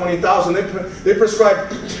town of 20,000. They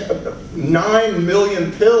prescribed 9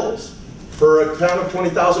 million pills for a town of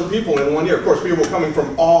 20,000 people in 1 year. Of course, people coming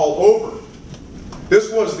from all over.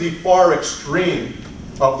 This was the far extreme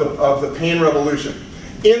of the pain revolution.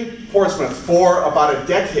 In Portsmouth, for about a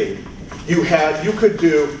decade, you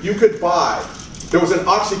could buy, there was an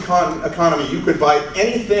OxyContin economy. You could buy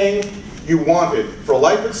anything you wanted for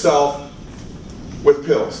life itself with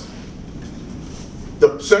pills.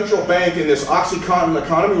 The central bank in this OxyContin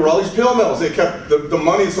economy were all these pill mills. They kept the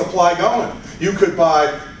money supply going. You could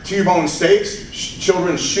buy T-bone steaks,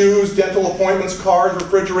 children's shoes, dental appointments, cars,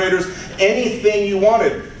 refrigerators, anything you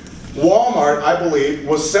wanted. Walmart, I believe,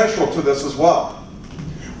 was central to this as well.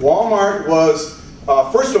 Walmart was,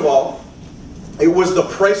 first of all, it was the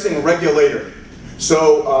pricing regulator.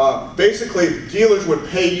 So basically, dealers would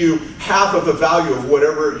pay you half of the value of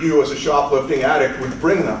whatever you as a shoplifting addict would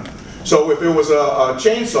bring them. So if it was a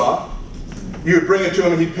chainsaw, you'd bring it to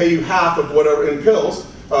him and he'd pay you half of whatever in pills.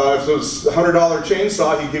 If it was a $100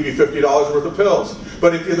 chainsaw, he'd give you $50 worth of pills.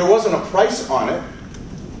 But if there wasn't a price on it,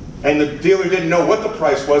 and the dealer didn't know what the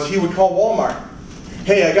price was, he would call Walmart.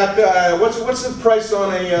 Hey, I got the, what's the price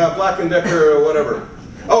on a Black & Decker or whatever?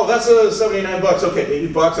 Oh, that's 79 bucks. Okay,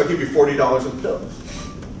 80 bucks. I'll give you $40 in pills.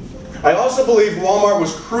 I also believe Walmart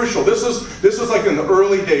was crucial. This is like in the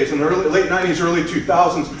early days, in the late 90s, early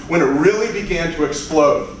 2000s, when it really began to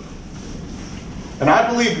explode. And I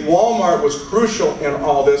believe Walmart was crucial in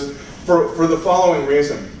all this for the following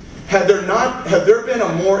reason. Had there been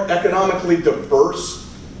a more economically diverse,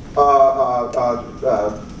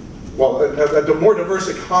 a more diverse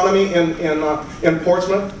economy in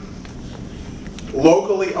Portsmouth,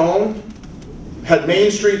 locally owned, had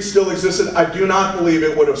Main Street still existed, I do not believe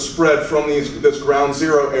it would have spread from this ground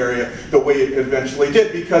zero area the way it eventually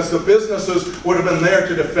did, because the businesses would have been there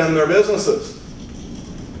to defend their businesses.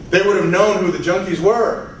 They would have known who the junkies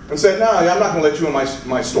were and said, no, I'm not going to let you in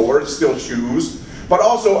my store, steal shoes. But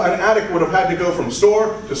also, an addict would have had to go from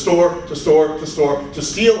store to store to store to store to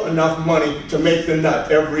steal enough money to make the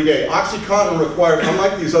nut every day. OxyContin required,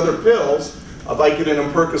 unlike these other pills, Vicodin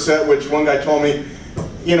and Percocet, which one guy told me,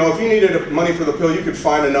 you know, if you needed money for the pill, you could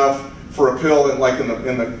find enough for a pill in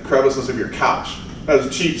the crevices of your couch. That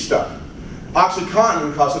was cheap stuff.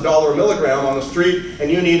 OxyContin cost $1 a milligram on the street, and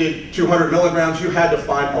you needed 200 milligrams. You had to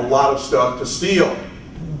find a lot of stuff to steal.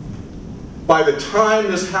 By the time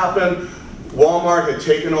this happened, Walmart had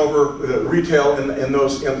taken over the retail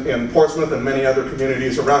in Portsmouth and many other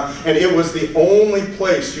communities around, and it was the only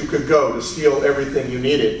place you could go to steal everything you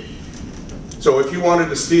needed. So if you wanted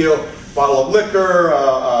to steal a bottle of liquor,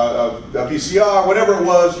 a VCR, whatever it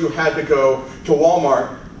was, you had to go to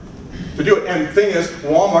Walmart to do it. And the thing is,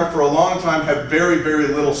 Walmart for a long time had very, very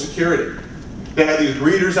little security. They had these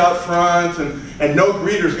greeters out front, and no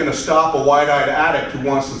greeter's going to stop a wide-eyed addict who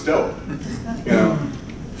wants this dope, you know.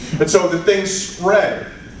 And so the thing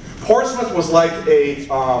spread. Portsmouth was like a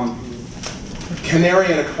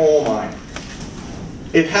canary in a coal mine.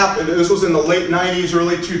 It happened, this was in the late 90s,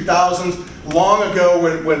 early 2000s, long ago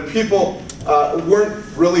when people weren't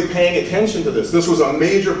really paying attention to this. This was a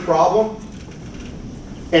major problem.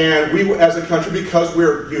 And we, as a country, because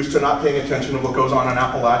we're used to not paying attention to what goes on in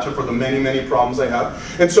Appalachia for the many, many problems they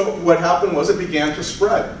have. And so what happened was it began to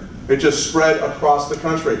spread. It just spread across the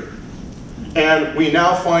country. And we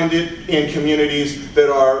now find it in communities that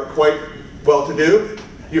are quite well-to-do.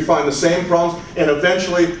 You find the same problems, and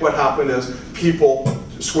eventually what happened is people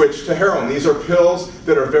switch to heroin. These are pills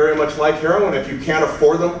that are very much like heroin. If you can't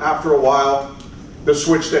afford them after a while, the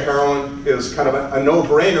switch to heroin is kind of a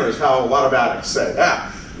no-brainer, is how a lot of addicts say.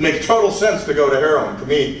 Makes total sense to go to heroin. To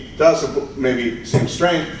me, it does maybe seem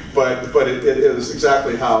strange, but it is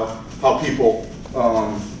exactly how people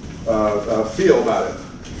feel about it.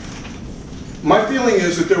 My feeling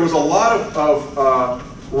is that there was a lot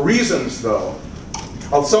of reasons, though,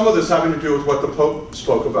 some of this having to do with what the Pope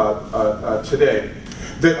spoke about today,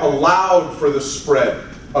 that allowed for the spread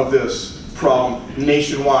of this problem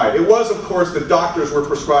nationwide. It was, of course, that doctors were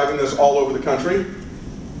prescribing this all over the country,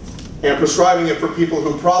 and prescribing it for people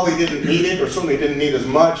who probably didn't need it, or certainly didn't need as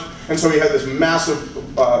much. And so we had this massive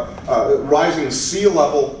rising sea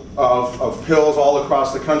level of pills all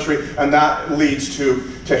across the country, and that leads to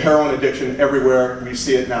heroin addiction everywhere we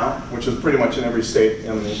see it now, which is pretty much in every state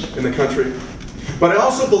in the country. But I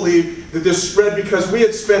also believe that this spread because we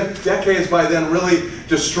had spent decades by then really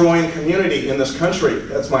destroying community in this country.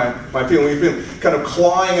 That's my feeling. We've been kind of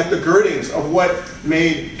clawing at the girdings of what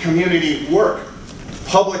made community work.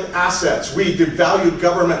 public assets. We devalued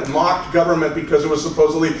government, mocked government because it was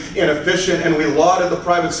supposedly inefficient, and we lauded the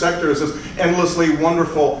private sector as this endlessly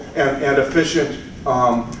wonderful and efficient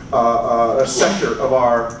sector of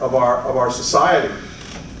our society.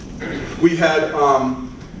 We had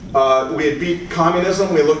beat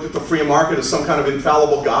communism. We looked at the free market as some kind of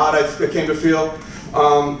infallible god, I came to feel.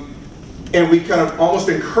 And we kind of almost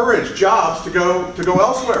encouraged jobs to go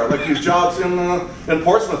elsewhere. Like these jobs in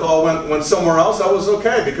Portsmouth all went somewhere else. That was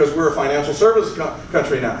okay because we're a financial service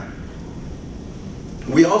country now.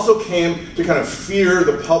 We also came to kind of fear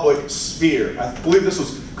the public sphere. I believe this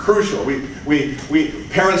was crucial.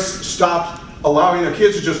 Parents stopped allowing their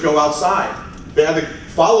kids to just go outside. They had to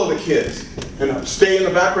follow the kids and stay in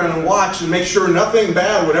the background and watch and make sure nothing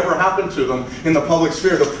bad would ever happen to them in the public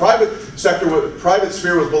sphere. The private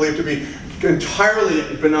sphere was believed to be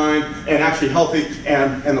entirely benign and actually healthy,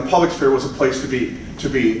 and the public sphere was a place to be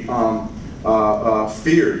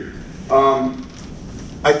feared.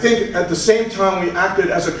 I think at the same time we acted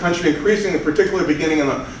as a country increasingly, particularly beginning in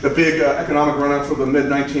the big economic run-up from the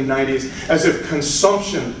mid-1990s, as if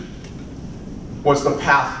consumption was the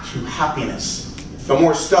path to happiness. The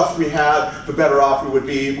more stuff we had, the better off we would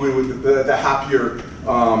be, the happier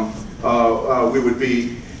we would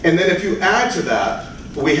be. And then if you add to that,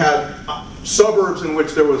 we had suburbs in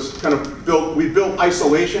which there was kind of we built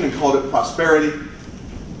isolation and called it prosperity.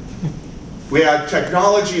 We had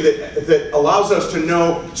technology that allows us to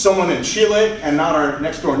know someone in Chile and not our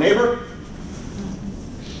next door neighbor.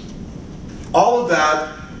 All of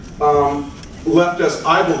that left us,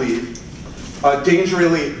 I believe,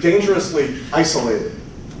 dangerously isolated.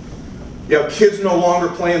 You have kids no longer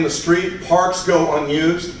play in the street, parks go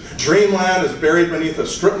unused, dreamland is buried beneath a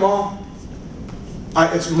strip mall.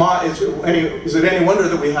 Is it any wonder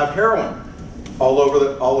that we have heroin all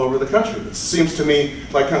over the country? It seems to me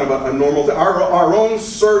like kind of a normal thing. Our own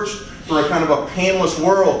search for a kind of a painless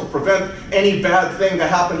world to prevent any bad thing to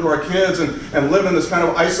happen to our kids and live in this kind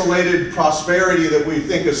of isolated prosperity that we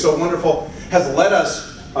think is so wonderful has led us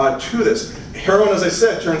to this. Heroin, as I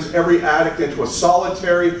said, turns every addict into a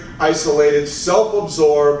solitary, isolated,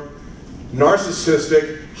 self-absorbed,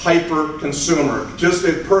 narcissistic, hyper-consumer. Just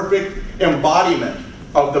a perfect embodiment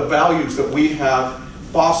of the values that we have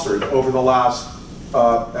fostered over the last,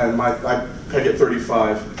 I peg it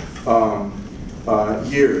 35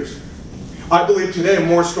 years. I believe today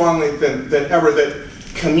more strongly than ever that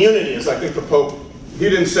community is, I think the Pope, he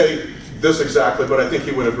didn't say this exactly, but I think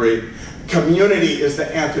he would agree. Community is the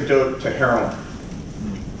antidote to heroin.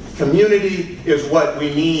 Community is what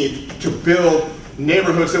we need to build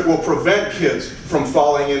neighborhoods that will prevent kids from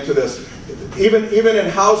falling into this. Even in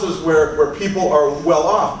houses where people are well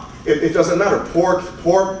off, it doesn't matter. Poor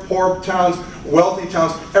towns, wealthy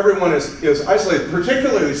towns, everyone is isolated,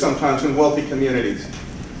 particularly sometimes in wealthy communities.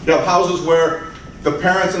 You have houses where the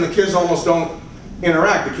parents and the kids almost don't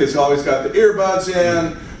interact. The kids always got the earbuds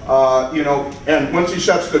in, and once he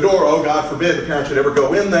shuts the door, oh, God forbid the parent should ever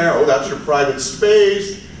go in there. Oh, that's your private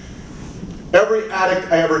space. Every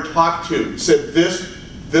addict I ever talked to said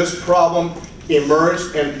this problem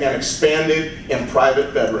emerged and expanded in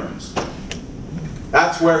private bedrooms.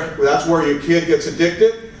 That's where your kid gets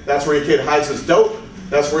addicted. That's where your kid hides his dope.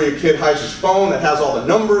 That's where your kid hides his phone that has all the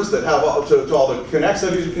numbers, that have all the connects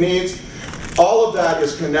that he needs. All of that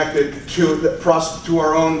is connected to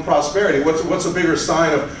our own prosperity. What's a bigger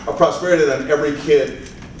sign of prosperity than every kid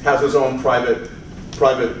has his own private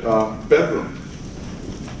bedroom?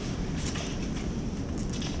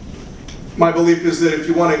 My belief is that if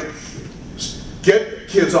you want to get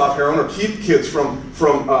kids off heroin or keep kids from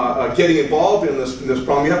getting involved in this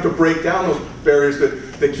problem, you have to break down those barriers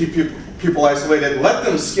that keep people isolated. Let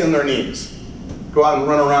them skin their knees, go out and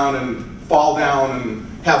run around and fall down and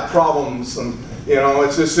have problems, and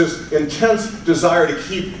it's this intense desire to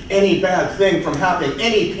keep any bad thing from happening,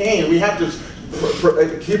 any pain. We have to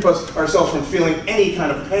keep ourselves from feeling any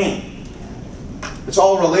kind of pain. It's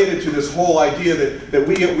all related to this whole idea that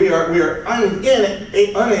we are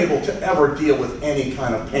unable to ever deal with any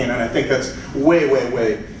kind of pain, and I think that's way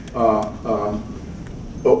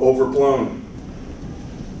overblown.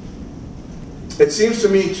 It seems to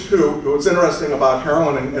me too, what's interesting about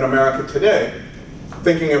heroin in America today,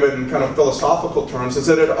 thinking of it in kind of philosophical terms, is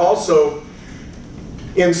that it also,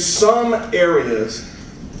 in some areas,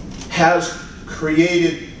 has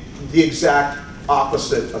created the exact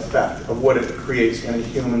opposite effect of what it creates in a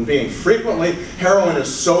human being. Frequently, heroin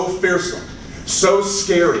is so fearsome, so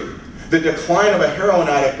scary. The decline of a heroin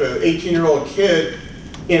addict, an 18-year-old kid,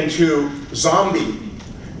 into zombie,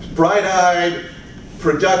 bright-eyed,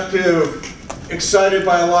 productive, excited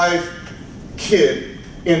by life kid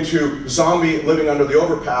into zombie living under the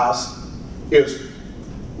overpass is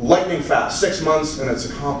lightning fast, 6 months and it's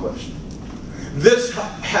accomplished. This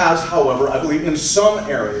has, however, I believe in some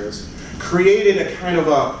areas, created a kind of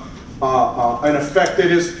an effect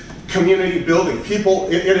that is community building. People,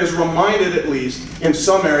 it has reminded, at least in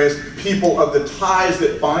some areas, people of the ties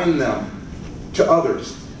that bind them to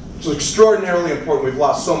others. It's extraordinarily important. We've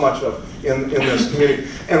lost so much of in this community.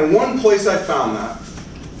 And one place I found that,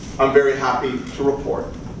 I'm very happy to report,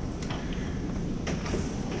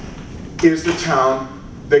 is the town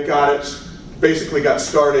that basically got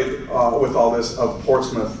started with all this, of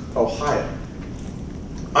Portsmouth, Ohio.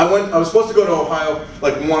 I was supposed to go to Ohio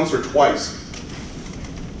like once or twice.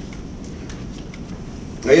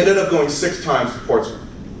 I ended up going 6 times to Portsmouth.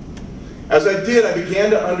 As I did, I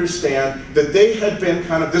began to understand that they had been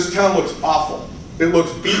kind of, this town looks awful. It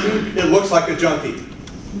looks beaten, it looks like a junkie.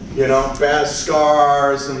 You know, bad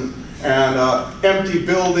scars and empty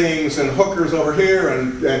buildings and hookers over here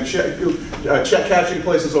and check cashing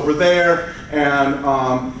places over there. And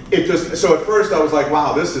so at first I was like,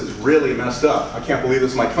 wow, this is really messed up. I can't believe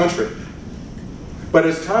this is my country. But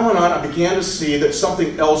as time went on, I began to see that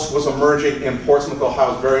something else was emerging in Portsmouth,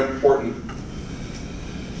 Ohio. It was very important.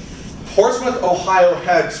 Portsmouth, Ohio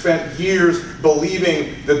had spent years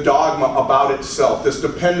believing the dogma about itself, this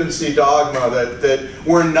dependency dogma that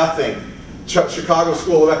we're nothing. Chicago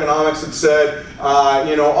School of Economics had said,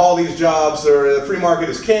 you know, all these jobs, the free market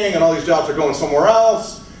is king, and all these jobs are going somewhere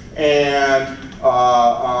else. And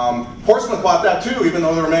Portsmouth bought that too, even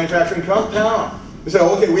though they were a manufacturing town. They said,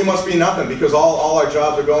 okay, we must be nothing because all our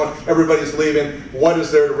jobs are going, everybody's leaving. What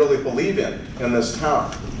is there to really believe in this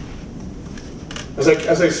town? As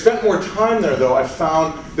I spent more time there, though, I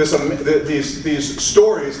found these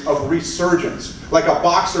stories of resurgence, like a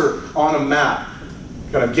boxer on a mat,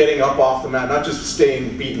 kind of getting up off the mat, not just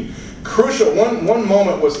staying beaten. Crucial, one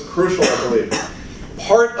moment was crucial, I believe.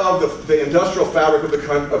 Part of the industrial fabric of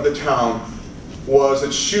the town was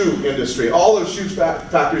its shoe industry. All those shoe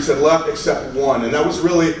factories had left except one, and that was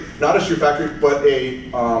really not a shoe factory, but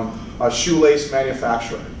a shoelace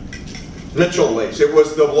manufacturer. Mitchell Lace. It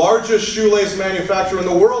was the largest shoelace manufacturer in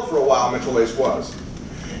the world for a while. Mitchell Lace was.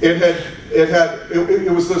 It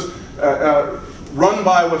was this run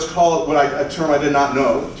by what's called a term I did not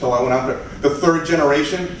know until I went out there. The third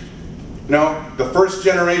generation. No, the first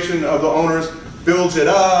generation of the owners builds it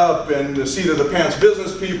up, and the seat of the pants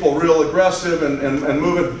business people, real aggressive and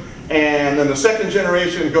moving. And then the second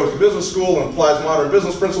generation goes to business school and applies modern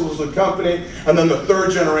business principles to the company. And then the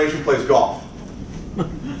third generation plays golf.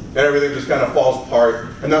 And everything just kind of falls apart.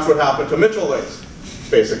 And that's what happened to Mitchell Lace,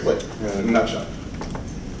 basically, in a nutshell.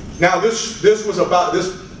 Now this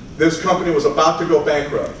company was about to go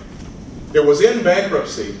bankrupt. It was in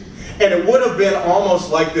bankruptcy, and it would have been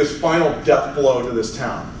almost like this final death blow to this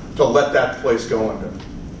town to let that place go under.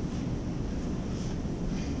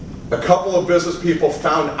 A couple of business people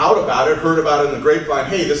found out about it, heard about it in the grapevine,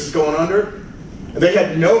 hey, this is going under. And they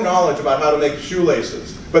had no knowledge about how to make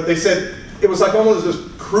shoelaces. But they said, it was like almost this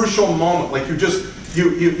crucial moment, like you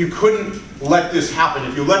couldn't let this happen.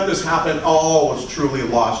 If you let this happen, all was truly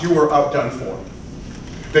lost. You were done for.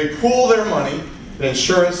 They pool their money, an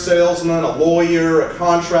insurance salesman, a lawyer, a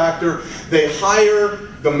contractor. They hire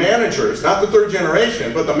the managers, not the third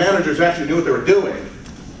generation, but the managers actually knew what they were doing.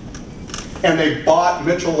 And they bought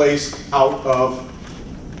Mitchell Lace out of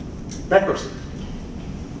bankruptcy.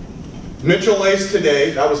 Mitchell Lace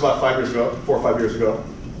today, that was about 5 years ago, 4 or 5 years ago.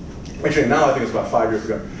 Actually, now I think it's about 5 years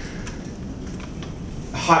ago.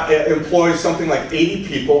 Employs something like 80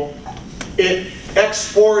 people. It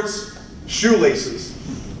exports shoelaces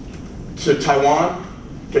to Taiwan,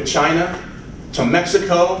 to China, to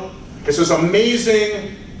Mexico. It's this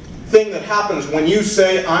amazing thing that happens when you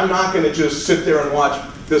say, I'm not going to just sit there and watch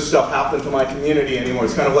this stuff happen to my community anymore.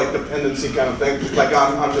 It's kind of like dependency kind of thing. Like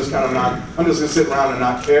I'm just going to sit around and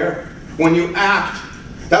not care. When you act,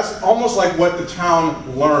 that's almost like what the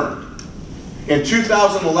town learned. In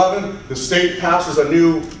 2011, the state passes a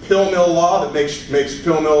new pill mill law that makes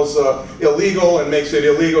pill mills illegal, and makes it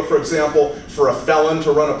illegal, for example, for a felon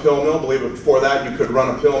to run a pill mill. Believe it, before that you could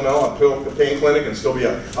run a pill mill, a pain clinic, and still be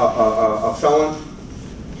a felon.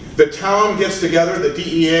 The town gets together, the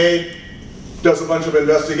DEA does a bunch of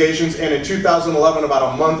investigations, and in 2011,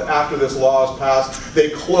 about a month after this law is passed,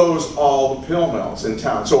 they close all the pill mills in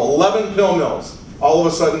town. So 11 pill mills all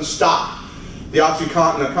of a sudden stop. The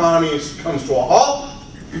OxyContin economy comes to a halt,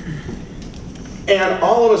 and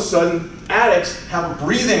all of a sudden, addicts have a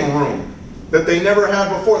breathing room that they never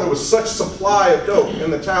had before. There was such supply of dope in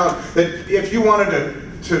the town that if you wanted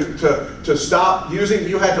to to stop using,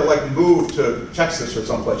 you had to like move to Texas or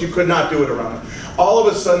someplace. You could not do it around it. All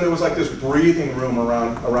of a sudden, there was like this breathing room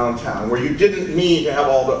around town where you didn't need to have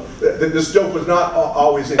all this dope was not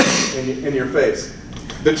always in your face.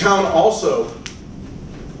 The town also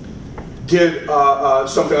did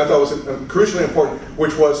something I thought was crucially important,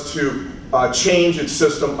 which was to change its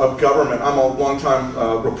system of government. I'm a longtime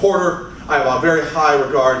reporter. I have a very high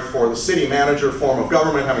regard for the city manager form of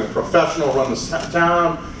government, having a professional run the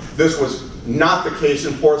town. This was not the case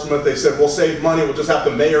in Portsmouth. They said, we'll save money, we'll just have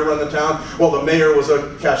the mayor run the town. Well, the mayor was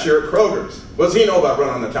a cashier at Kroger's. What does he know about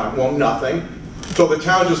running the town? Well, nothing. So the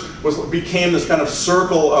town just became this kind of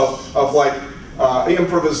circle of like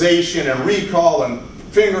improvisation and recall and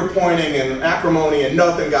finger pointing and acrimony, and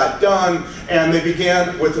nothing got done. And they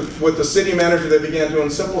began, with the city manager, they began doing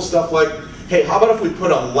simple stuff like, hey, how about if we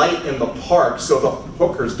put a light in the park so the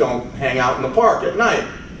hookers don't hang out in the park at night?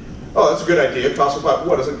 Oh, that's a good idea. It costs about,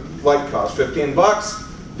 what does a light cost? 15 bucks?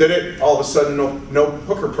 Did it? All of a sudden, no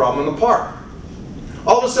hooker problem in the park.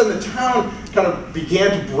 All of a sudden, the town kind of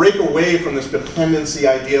began to break away from this dependency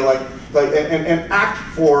idea, and act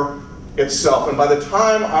for itself. And by the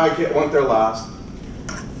time I went there last,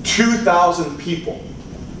 2,000 people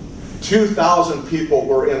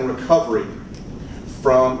were in recovery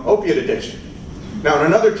from opiate addiction. Now in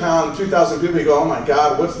another town, 2,000 people, you go, oh my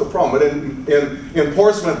God, what's the problem? But in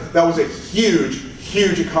Portsmouth, that was a huge,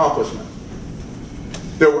 huge accomplishment.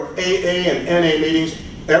 There were AA and NA meetings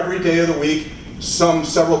every day of the week,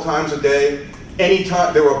 several times a day.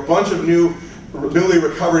 Anytime, there were a bunch of newly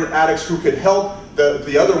recovered addicts who could help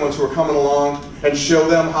the other ones who were coming along and show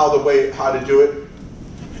them how to do it.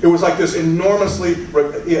 It was like this enormously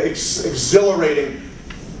exhilarating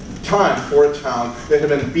time for a town that had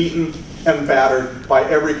been beaten and battered by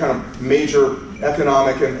every kind of major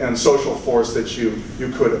economic and social force that you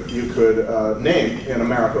could name in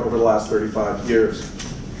America over the last 35 years.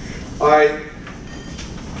 I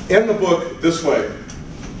end the book this way.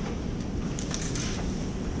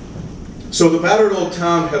 So the battered old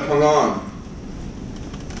town had hung on.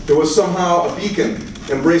 There was somehow a beacon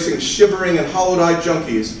embracing shivering and hollowed-eyed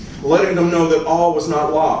junkies, letting them know that all was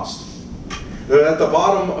not lost. That at the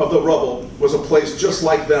bottom of the rubble was a place just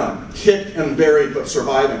like them, kicked and buried but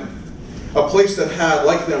surviving. A place that had,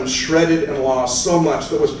 like them, shredded and lost so much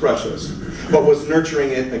that was precious, but was nurturing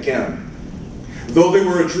it again. Though they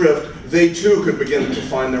were adrift, they too could begin to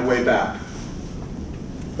find their way back.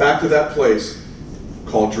 Back to that place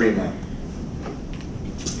called Dreamland.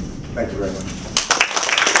 Thank you very much.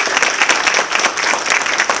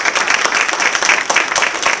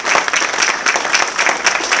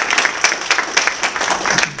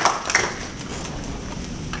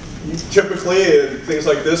 Typically, things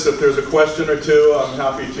like this, if there's a question or two, I'm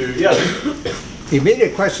happy to, yes? The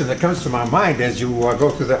immediate question that comes to my mind as you go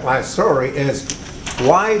through that last story is,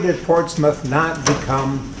 why did Portsmouth not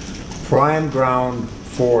become prime ground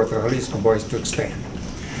for the Jalisco Boys to expand?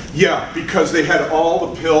 Yeah, because they had all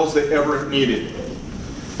the pills they ever needed.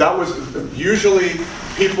 That was usually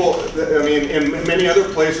people, I mean, in many other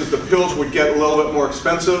places, the pills would get a little bit more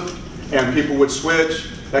expensive and people would switch,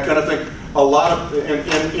 that kind of thing. A lot of,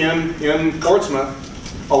 in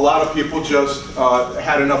Portsmouth, a lot of people just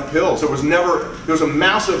had enough pills. There was a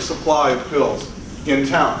massive supply of pills in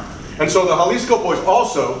town. And so the Jalisco Boys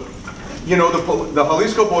also, you know, the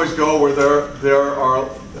Jalisco Boys go where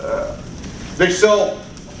they sell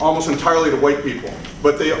almost entirely to white people,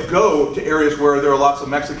 but they go to areas where there are lots of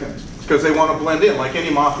Mexicans because they want to blend in. Like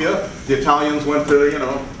any mafia, the Italians went to, you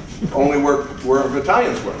know, only where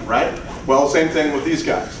Italians were, right? Well, same thing with these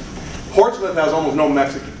guys. Portsmouth has almost no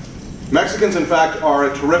Mexicans. Mexicans, in fact,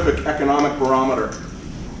 are a terrific economic barometer.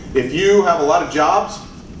 If you have a lot of jobs,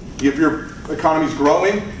 if your economy's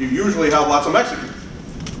growing, you usually have lots of Mexicans.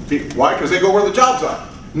 Why? Because they go where the jobs are.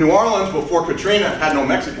 New Orleans, before Katrina, had no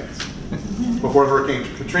Mexicans. Before Hurricane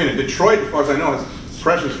Katrina. Detroit, as far as I know, has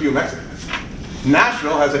precious few Mexicans.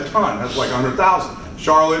 Nashville has a ton, has like 100,000.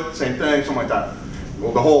 Charlotte, same thing, something like that.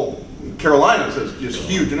 Well, the whole Carolinas has just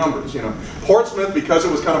huge numbers, you know. Portsmouth, because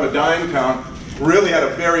it was kind of a dying town, really had a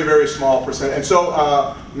very, very small percent. And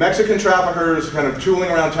so Mexican traffickers kind of tooling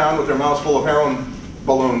around town with their mouths full of heroin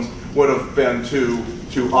balloons would have been too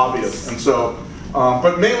obvious. And so,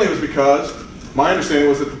 but mainly it was because my understanding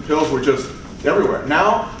was that the pills were just everywhere.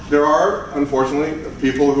 Now, there are, unfortunately,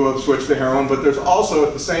 people who have switched to heroin, but there's also,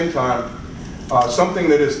 at the same time, something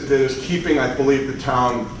that is keeping, I believe, the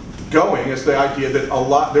town going is the idea that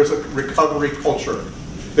there's a recovery culture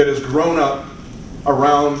that has grown up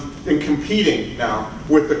around and competing now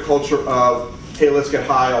with the culture of, hey, let's get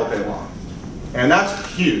high all day long. And that's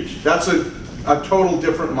huge. That's a total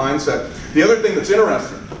different mindset. The other thing that's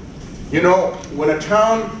interesting, you know, when a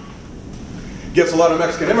town gets a lot of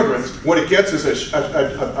Mexican immigrants, what it gets is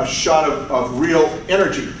a shot of real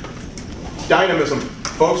energy, dynamism.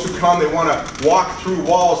 Folks who come, they want to walk through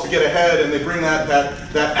walls to get ahead, and they bring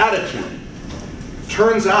that attitude.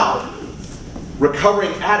 Turns out,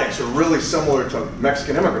 recovering addicts are really similar to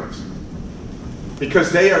Mexican immigrants,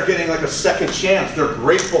 because they are getting like a second chance. They're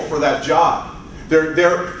grateful for that job.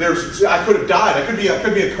 I could have died. I could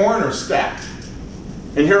be a coroner's staff,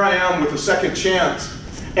 and here I am with a second chance.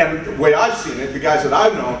 And the way I've seen it, the guys that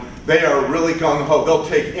I've known, they are really gung-ho. They'll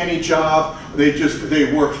take any job.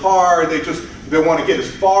 They work hard. They want to get as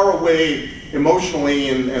far away emotionally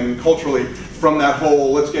and culturally from that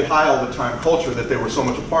whole let's get high all the time culture that they were so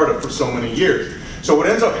much a part of for so many years. So what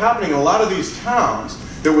ends up happening in a lot of these towns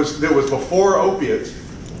that was before opiates,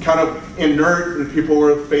 kind of inert, and people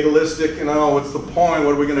were fatalistic, and oh, what's the point?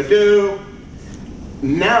 What are we going to do?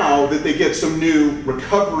 Now that they get some new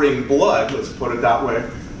recovering blood, let's put it that way,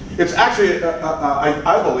 it's actually,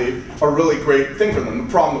 I believe, a really great thing for them.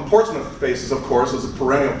 The problem that Portsmouth faces, of course, is a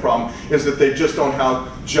perennial problem, is that they just don't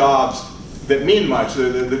have jobs that mean much.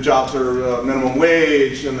 The jobs are minimum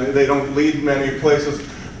wage, and they don't lead many places.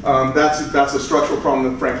 That's a structural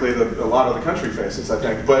problem that, frankly, a lot of the country faces, I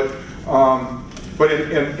think. But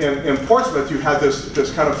in Portsmouth, you had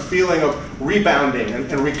this kind of feeling of rebounding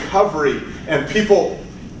and recovery, and people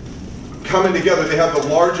coming together. They have the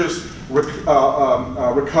largest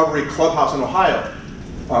recovery clubhouse in Ohio,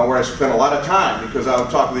 where I spent a lot of time, because I would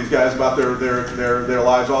talk to these guys about their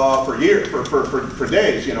lives all for years, for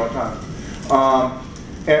days, you know, at times.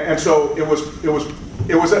 And so it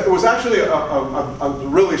was actually a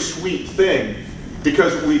really sweet thing,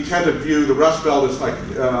 because we tend to view the Rust Belt as like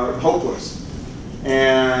hopeless.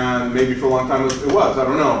 And maybe for a long time it was, I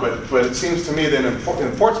don't know, but it seems to me that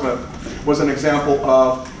in Portsmouth was an example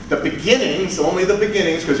of the beginnings, only the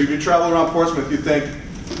beginnings, because if you travel around Portsmouth, you think,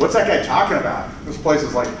 what's that guy talking about? This place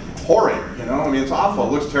is like horrid, you know? I mean, it's awful,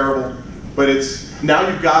 it looks terrible, but now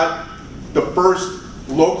you've got the first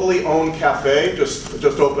locally owned cafe just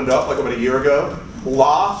opened up like about a year ago.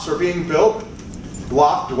 Lofts are being built,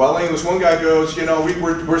 loft dwelling. This one guy goes, you know,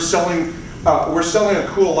 we're selling a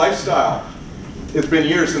cool lifestyle. It's been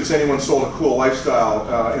years since anyone sold a cool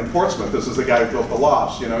lifestyle in Portsmouth. This is the guy who built the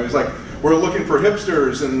lofts. You know, he's like, we're looking for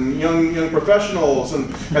hipsters and young professionals,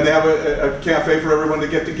 and they have a cafe for everyone to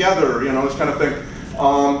get together. You know, this kind of thing.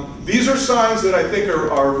 These are signs that I think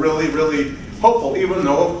are really, really hopeful. Even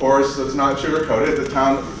though, of course, it's not sugar-coated. The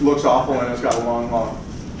town looks awful, and it's got a long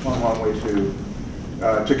way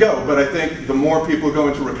to go. But I think the more people go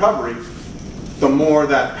into recovery, the more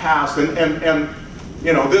that past and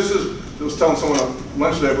you know, I was telling someone at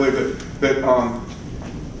lunch today, I believe, that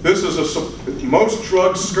this is most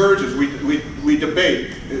drug scourges we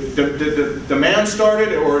debate. Did demand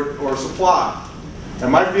started or supply?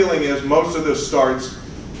 And my feeling is most of this starts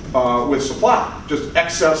with supply, just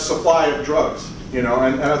excess supply of drugs. You know,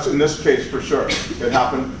 and that's in this case for sure. It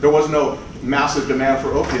happened. There was no massive demand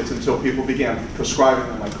for opiates until people began prescribing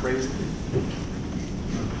them like crazy.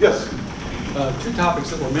 Yes. Two topics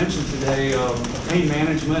that were mentioned today, pain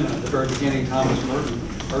management, at the very beginning, Thomas Merton,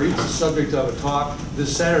 are each the subject of a talk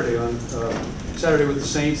this Saturday on Saturday with the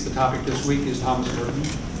Saints. The topic this week is Thomas Merton,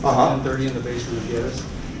 10:30 in the basement of Geddes.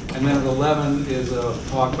 And then at 11 is a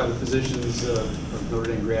talk by the physicians of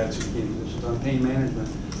Notre Dame grad student physicians on pain management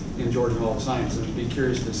in Georgia Hall of Science. And I'd be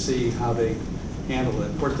curious to see how they handle it.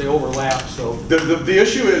 Of course, they overlap, so. The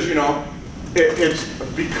issue is, you know, it's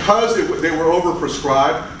because they were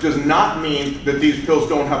overprescribed does not mean that these pills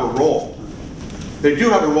don't have a role. They do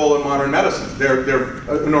have a role in modern medicine. They're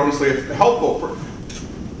enormously helpful.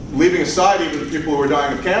 Leaving aside even the people who are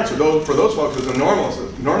dying of cancer, for those folks it's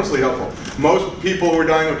enormously helpful. Most people who are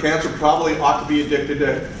dying of cancer probably ought to be addicted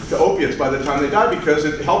to opiates by the time they die, because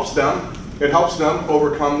it helps them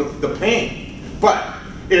overcome the pain. But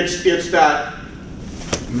it's that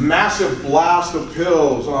massive blast of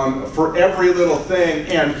pills for every little thing,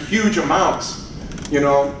 and huge amounts. You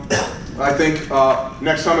know, I think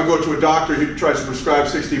next time I go to a doctor who tries to prescribe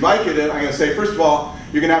 60 Vicodin, I'm going to say, first of all,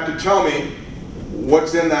 you're going to have to tell me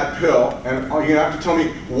what's in that pill, and you're going to have to tell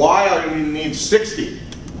me why I need 60.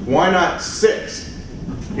 Why not 6?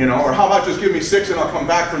 You know, or how about just give me 6 and I'll come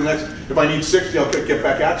back for the next, if I need 60, I'll get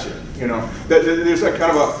back at you. You know, there's a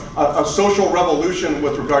kind of a social revolution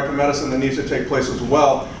with regard to medicine that needs to take place as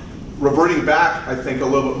well, reverting back, I think, a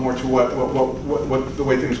little bit more to what the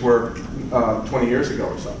way things were 20 years ago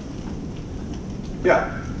or so.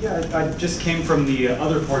 Yeah. Yeah, I just came from the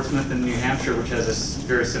other Portsmouth in New Hampshire, which has a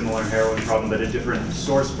very similar heroin problem, but a different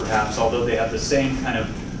source perhaps, although they have the same kind of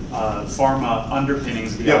pharma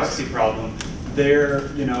underpinnings of the Yes. oxy problem, their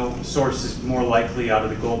source is more likely out of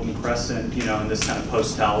the Golden Crescent, in this kind of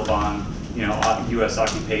post-Taliban, U.S.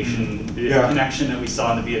 occupation connection that we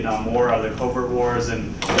saw in the Vietnam War, other covert wars,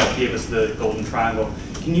 and that gave us the Golden Triangle.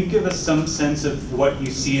 Can you give us some sense of what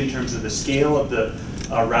you see in terms of the scale of the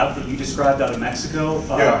route that you described out of Mexico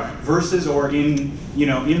versus or in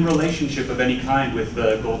relationship of any kind with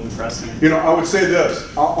the Golden Crescent? I would say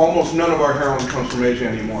this, almost none of our heroin comes from Asia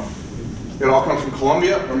anymore. It all comes from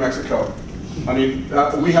Colombia or Mexico. I mean,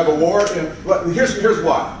 we have a war, and here's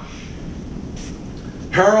why.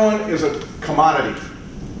 Heroin is a commodity.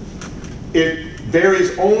 It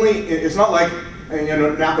varies only, it's not like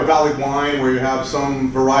Napa Valley wine where you have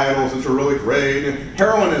some varietals that are really great.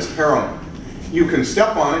 Heroin is heroin. You can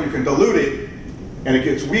step on it, you can dilute it, and it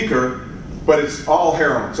gets weaker, but it's all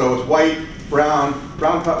heroin. So it's white, brown,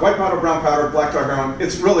 white powder, brown powder, black tar heroin.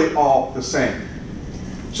 It's really all the same.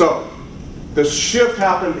 So the shift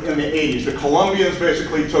happened in the 80s. The Colombians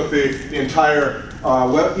basically took the entire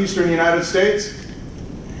eastern United States.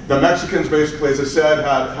 The Mexicans basically, as I said,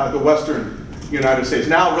 had the western United States.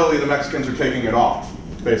 Now really the Mexicans are taking it off,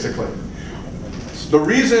 basically. The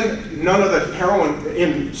reason none of the heroin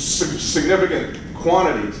in significant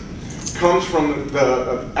quantities comes from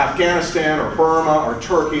the Afghanistan or Burma or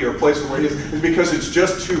Turkey or places where it is because it's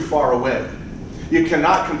just too far away. You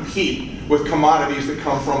cannot compete with commodities that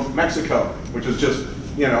come from Mexico, which is just,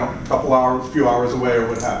 a few hours away or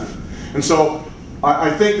what have you. And so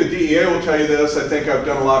I think the DEA will tell you this. I think I've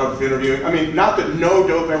done a lot of interviewing. I mean, not that no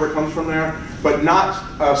dope ever comes from there, but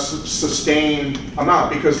not a sustained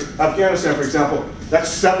amount. Because Afghanistan, for example, that's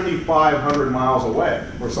 7,500 miles away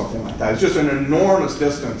or something like that. It's just an enormous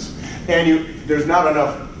distance. And there's not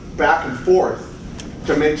enough back and forth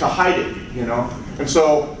to hide it, And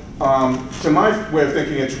so, to my way of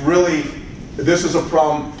thinking, it's really, this is a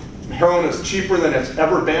problem. Heroin is cheaper than it's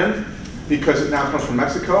ever been because it now comes from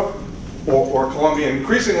Mexico or Colombia. And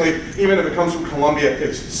increasingly, even if it comes from Colombia,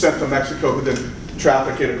 it's sent to Mexico, but then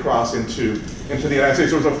traffic it across into the United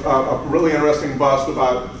States. There was a really interesting bust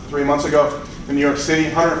about 3 months ago in New York City,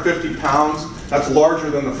 150 pounds. That's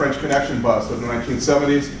larger than the French Connection bust of the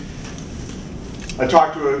 1970s. I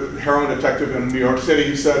talked to a heroin detective in New York City.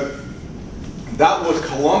 He said that was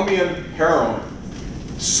Colombian heroin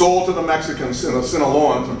sold to the Mexicans in the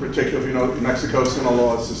Sinaloans in particular. Mexico,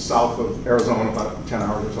 Sinaloa is just south of Arizona, about 10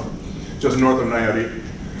 hours or something, just north of Nayarit.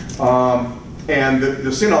 And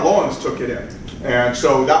the Sinaloans took it in. And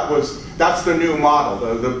so that's the new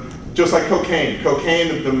model. Just like cocaine.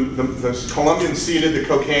 Cocaine, the Colombians ceded the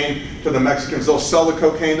cocaine to the Mexicans. They'll sell the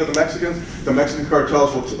cocaine to the Mexicans. The Mexican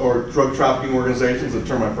cartels or drug trafficking organizations, the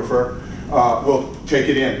term I prefer, will take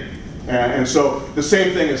it in. And so the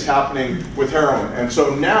same thing is happening with heroin. And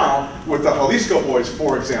so now, with the Jalisco Boys,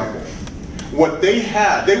 for example, what they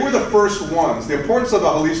had, they were the first ones. The importance of the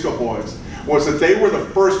Jalisco Boys was that they were the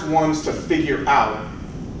first ones to figure out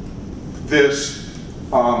this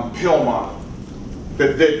pill model.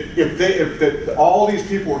 That if all these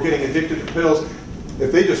people were getting addicted to pills,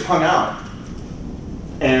 if they just hung out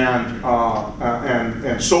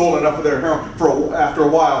and sold enough of their heroin, after a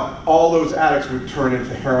while, all those addicts would turn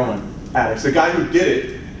into heroin addicts. The guy who did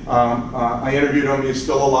it, I interviewed him. He's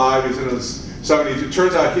still alive. He's in his 70s. It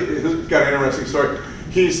turns out he's got an interesting story.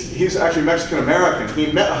 He's actually Mexican American.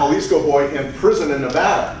 He met a Jalisco boy in prison in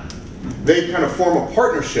Nevada. They kind of form a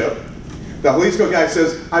partnership. The Jalisco guy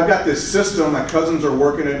says, I've got this system, my cousins are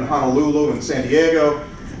working it in Honolulu and San Diego,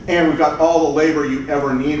 and we've got all the labor you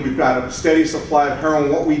ever need. We've got a steady supply of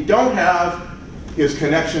heroin. What we don't have is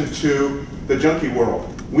connection to the junkie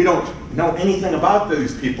world. We don't know anything about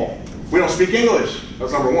these people. We don't speak English,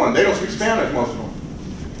 that's number one. They don't speak Spanish, most of them.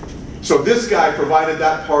 So this guy provided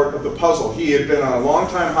that part of the puzzle. He had been on a long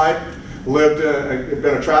time hike, had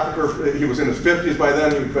been a trafficker. He was in his 50s by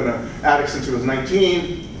then. He'd been an addict since he was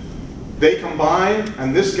 19. They combine,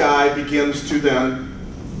 and this guy begins to then,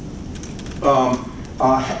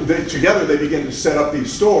 together they begin to set up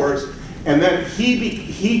these stores, and then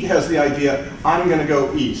he has the idea, I'm going to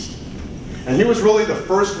go east. And he was really the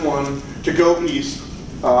first one to go east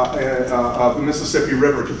of the Mississippi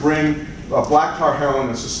River, to bring black tar heroin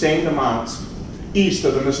in sustained amounts east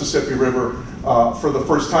of the Mississippi River for the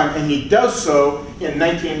first time. And he does so in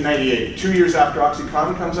 1998, 2 years after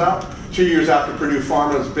OxyContin comes out, 2 years after Purdue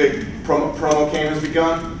Pharma's big promo campaign has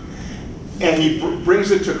begun. And he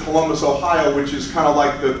brings it to Columbus, Ohio, which is kind of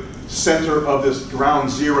like the center of this ground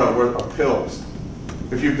zero of pills.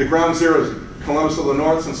 The ground zero is Columbus to the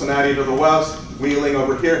north, Cincinnati to the west, Wheeling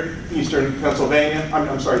over here, eastern Pennsylvania,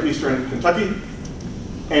 eastern Kentucky.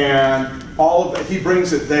 And all of it, he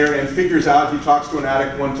brings it there and figures out, he talks to an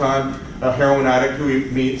addict one time, a heroin addict who he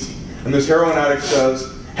meets, and this heroin addict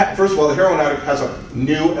says, first of all, the heroin addict has a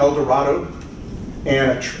new Eldorado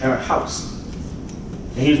and a house.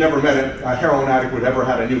 And he's never met a heroin addict would ever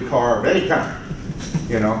had a new car of any kind,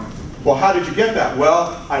 you know. Well, how did you get that?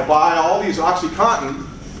 Well, I buy all these OxyContin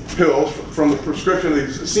pills from the prescription of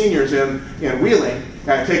these seniors in Wheeling,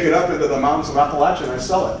 and I take it up into the mountains of Appalachia and I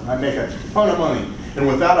sell it. And I make a ton of money. And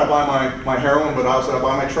with that, I buy my heroin, but also I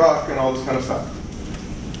buy my truck and all this kind of stuff.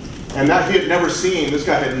 And that he had never seen, this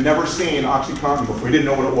guy had never seen OxyContin before. He didn't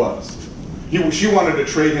know what it was. She wanted to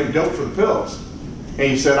trade him dope for the pills. And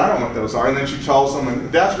he said, I don't know what those are. And then she tells him,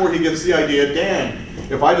 and that's where he gets the idea, dang,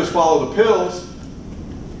 if I just follow the pills,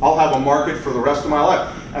 I'll have a market for the rest of my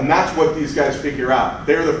life. And that's what these guys figure out.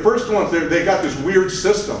 They're the first ones, they got this weird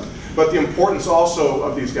system. But the importance also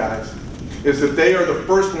of these guys is that they are the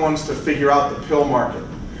first ones to figure out the pill market.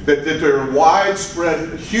 That there are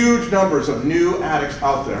widespread, huge numbers of new addicts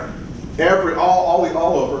out there, all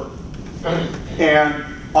over. And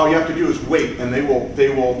all you have to do is wait, and they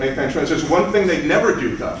will make that transition. One thing they never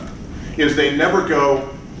do, though, is they never go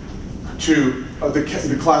to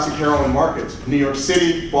the classic heroin markets. New York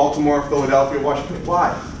City, Baltimore, Philadelphia, Washington.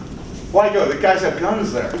 Why? Why go? The guys have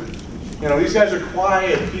guns there. You know, these guys are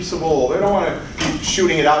quiet, peaceable. They don't want to be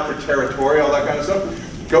shooting it out for territory, all that kind of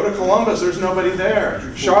stuff. Go to Columbus, there's nobody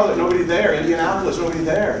there. Charlotte, nobody there. Indianapolis, nobody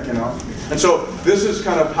there, you know. And so this is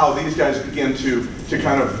kind of how these guys begin to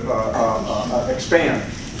kind of expand.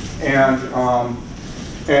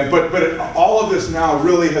 But all of this now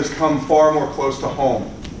really has come far more close to home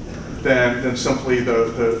than simply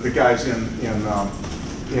the guys in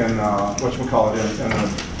whatchamacallit,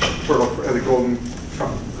 in the Golden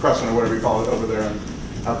Crescent or whatever you call it over there in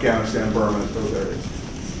Afghanistan, Burma, those areas.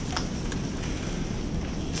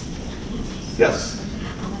 Yes?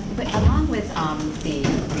 But along with the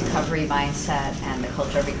recovery mindset and the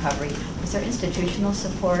culture of recovery, was there institutional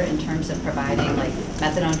support in terms of providing like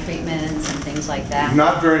methadone treatments and things like that?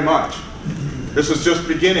 Not very much. This is just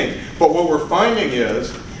beginning. But what we're finding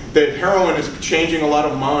is that heroin is changing a lot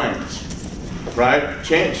of minds, right?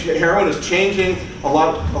 Heroin is changing in a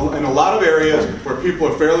lot of areas where people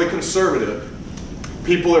are fairly conservative.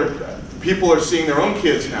 People are seeing their own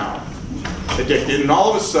kids now addicted, and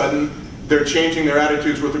all of a sudden they're changing their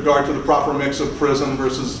attitudes with regard to the proper mix of prison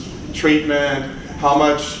versus treatment, how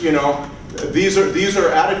much, you know, these are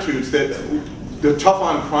attitudes that, the tough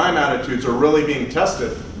on crime attitudes are really being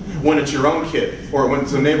tested when it's your own kid, or when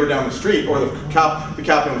it's a neighbor down the street, or the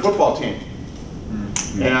captain of the football team.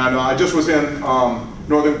 And I just was in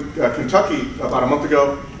northern Kentucky about a month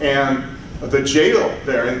ago, and the jail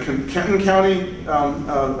there in Kenton County,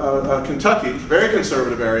 Kentucky, very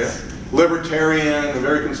conservative area, libertarian, a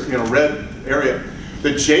very red area.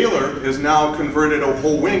 The jailer has now converted a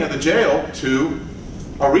whole wing of the jail to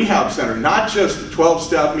a rehab center. Not just a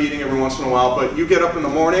 12-step meeting every once in a while, but you get up in the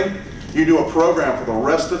morning, you do a program for the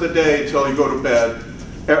rest of the day until you go to bed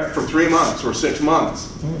for 3 months or 6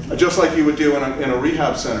 months, just like you would do in a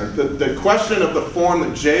rehab center. The question of the form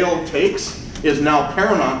that jail takes is now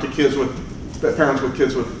paramount to parents with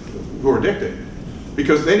kids who are addicted.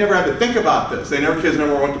 Because they never had to think about this. Kids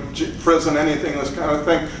never went to prison, anything, this kind of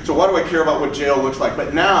thing. So why do I care about what jail looks like?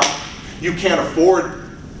 But now, you can't afford,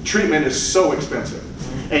 treatment is so expensive.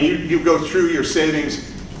 And you go through your savings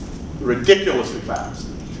ridiculously fast.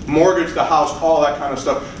 Mortgage the house, all that kind of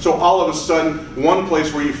stuff. So all of a sudden, one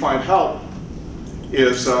place where you find help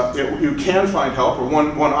is, you can find help, or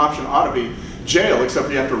one option ought to be jail, except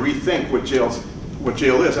you have to rethink what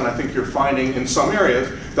jail is. And I think you're finding in some areas,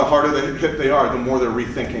 the harder hit they are, the more they're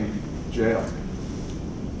rethinking jail.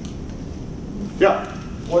 Yeah?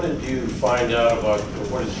 What did you find out about, or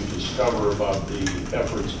what did you discover about the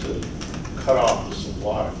efforts to cut off the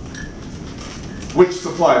supply? Which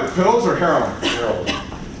supply, the pills or heroin? Heroin.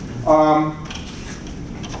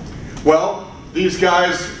 Well, these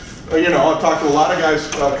guys, you know, I've talked to a lot of guys,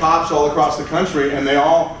 cops all across the country, and they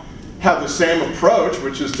all have the same approach,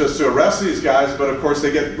 which is just to arrest these guys, but of course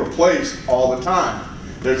they get replaced all the time.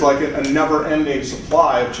 There's like a never-ending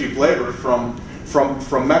supply of cheap labor from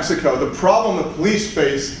Mexico. The problem the police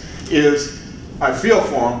face is, I feel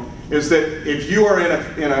for them, is that if you are in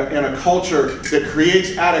a culture that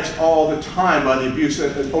creates addicts all the time by the abuse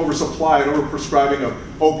and oversupply and overprescribing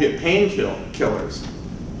of opiate painkillers,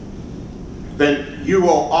 then you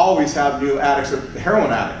will always have new addicts,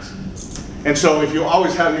 heroin addicts. And so if you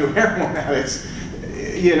always have new heroin addicts,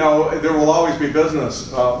 you know, there will always be business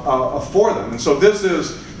for them. And so this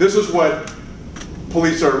is what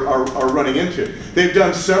police are running into. They've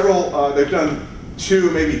done several, they've done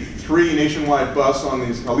 2, maybe 3 nationwide busts on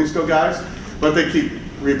these Jalisco guys, but they keep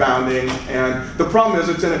rebounding. And the problem is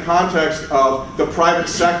it's in a context of the private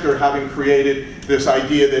sector having created this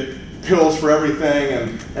idea that pills for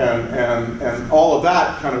everything and all of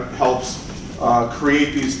that kind of helps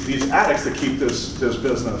create these addicts that keep this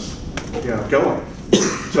business going.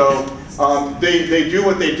 So they do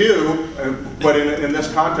what they do, but in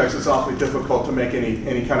this context it's awfully difficult to make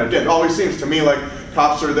any kind of dent. It always seems to me like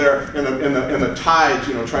cops are there in the tides,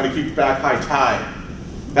 trying to keep back high tide.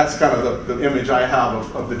 That's kind of the image I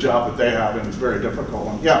have of the job that they have, and it's a very difficult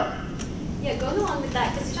one. Yeah? Yeah, going along with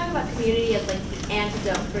that, because you talk about community as like the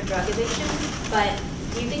antidote for drug addiction, but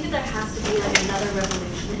do you think that there has to be like another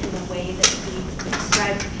revolution in the way that we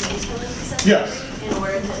prescribe painkillers essentially Yes. in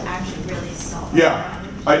order to actually really solve Yeah,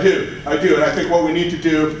 I do, and I think what we need to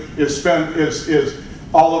do is is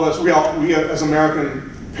all of us, we as American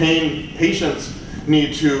patients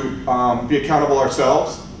need to be accountable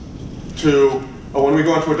ourselves to, when we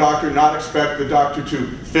go into a doctor, not expect the doctor to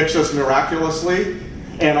fix us miraculously,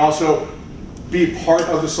 and also be part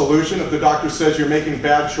of the solution. If the doctor says you're making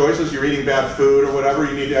bad choices, you're eating bad food or whatever,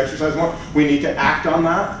 you need to exercise more, we need to act on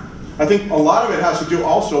that. I think a lot of it has to do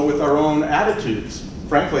also with our own attitudes,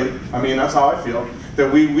 frankly. I mean, that's how I feel, that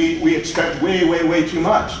we expect way too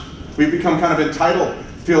much. We become kind of entitled,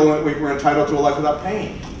 feel like we're entitled to a life without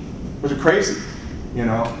pain, which is crazy,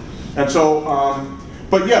 And so,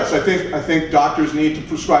 but yes, I think doctors need to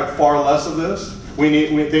prescribe far less of this.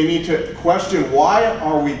 They need to question, why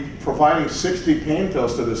are we providing 60 pain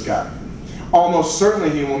pills to this guy? Almost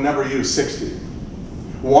certainly he will never use 60.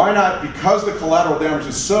 Why not, because the collateral damage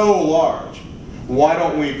is so large, why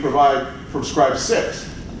don't we prescribe 6?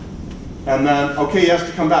 And then, okay, he has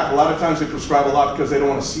to come back. A lot of times they prescribe a lot because they don't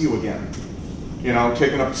want to see you again.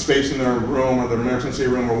 Taking up space in their room or their emergency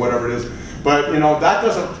room or whatever it is. But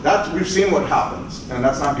we've seen what happens, and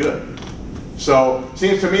that's not good. So it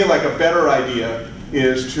seems to me like a better idea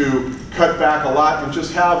is to cut back a lot and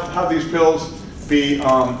just have these pills be,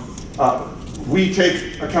 we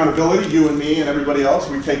take accountability, you and me and everybody else,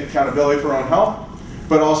 we take accountability for our own health,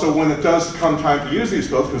 but also when it does come time to use these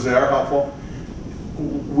pills, because they are helpful,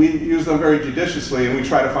 we use them very judiciously and we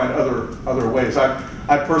try to find other ways. I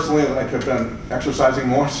personally have been exercising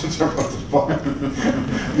more since I wrote this book. I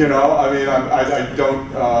mean,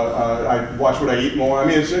 I watch what I eat more. I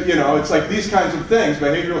mean, it's like these kinds of things,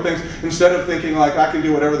 behavioral things, instead of thinking like I can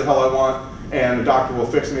do whatever the hell I want and the doctor will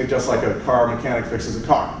fix me just like a car mechanic fixes a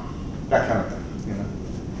car. That kind of thing,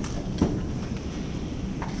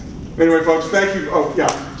 Anyway, folks, thank you. Oh, yeah.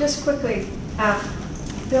 Just quickly,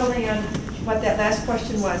 building on what that last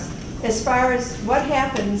question was, as far as what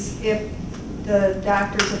happens if the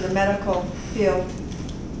doctors in the medical field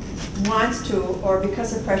wants to, or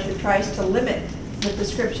because of pressure tries to limit the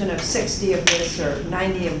prescription of 60 of this or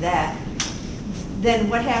 90 of that, then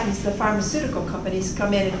what happens? The pharmaceutical companies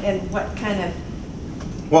come in and what kind of...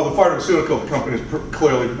 Well, the pharmaceutical companies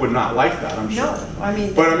clearly would not like that, I'm sure. No, I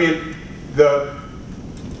mean... But I mean,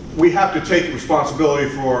 we have to take responsibility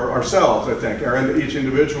for ourselves, I think, or each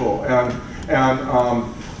individual. And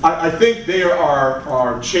I think they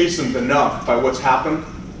are chastened enough by what's happened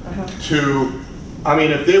to, I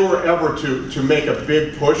mean, if they were ever to make a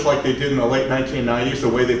big push like they did in the late 1990s, the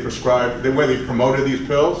way they prescribed, the way they promoted these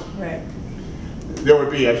pills, right, there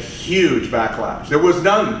would be a huge backlash. There was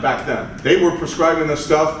none back then. They were prescribing this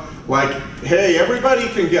stuff like, hey, everybody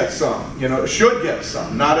can get some, should get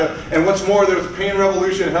some. And what's more, there's a pain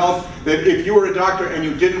revolution in health that if you were a doctor and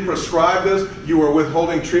you didn't prescribe this, you were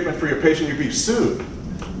withholding treatment for your patient, you'd be sued.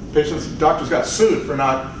 Doctors got sued for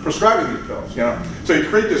not prescribing these pills, So you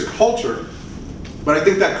create this culture, but I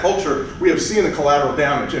think that culture, we have seen the collateral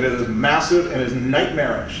damage, and it is massive and is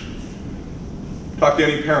nightmarish. Talk to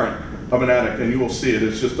any parent of an addict and you will see it.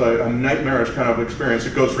 It's just a nightmarish kind of experience.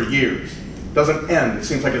 It goes for years. It doesn't end. It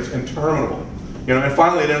seems like it's interminable. And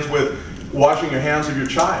finally it ends with washing your hands of your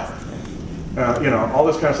child. All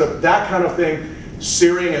this kind of stuff. That kind of thing,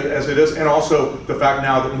 searing as it is, and also the fact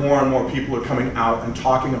now that more and more people are coming out and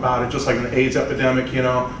talking about it, just like an AIDS epidemic,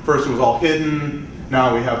 First it was all hidden.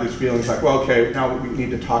 Now we have these feelings like, well, okay, now we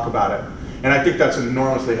need to talk about it. And I think that's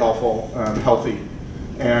enormously helpful, healthy.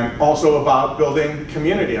 And also about building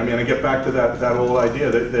community. I mean, I get back to that old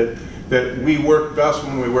idea that we work best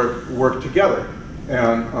when we work together.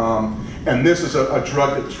 And this is a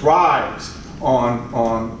drug that thrives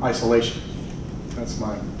on isolation. That's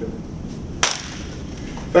my opinion.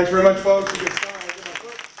 Thanks very much, folks.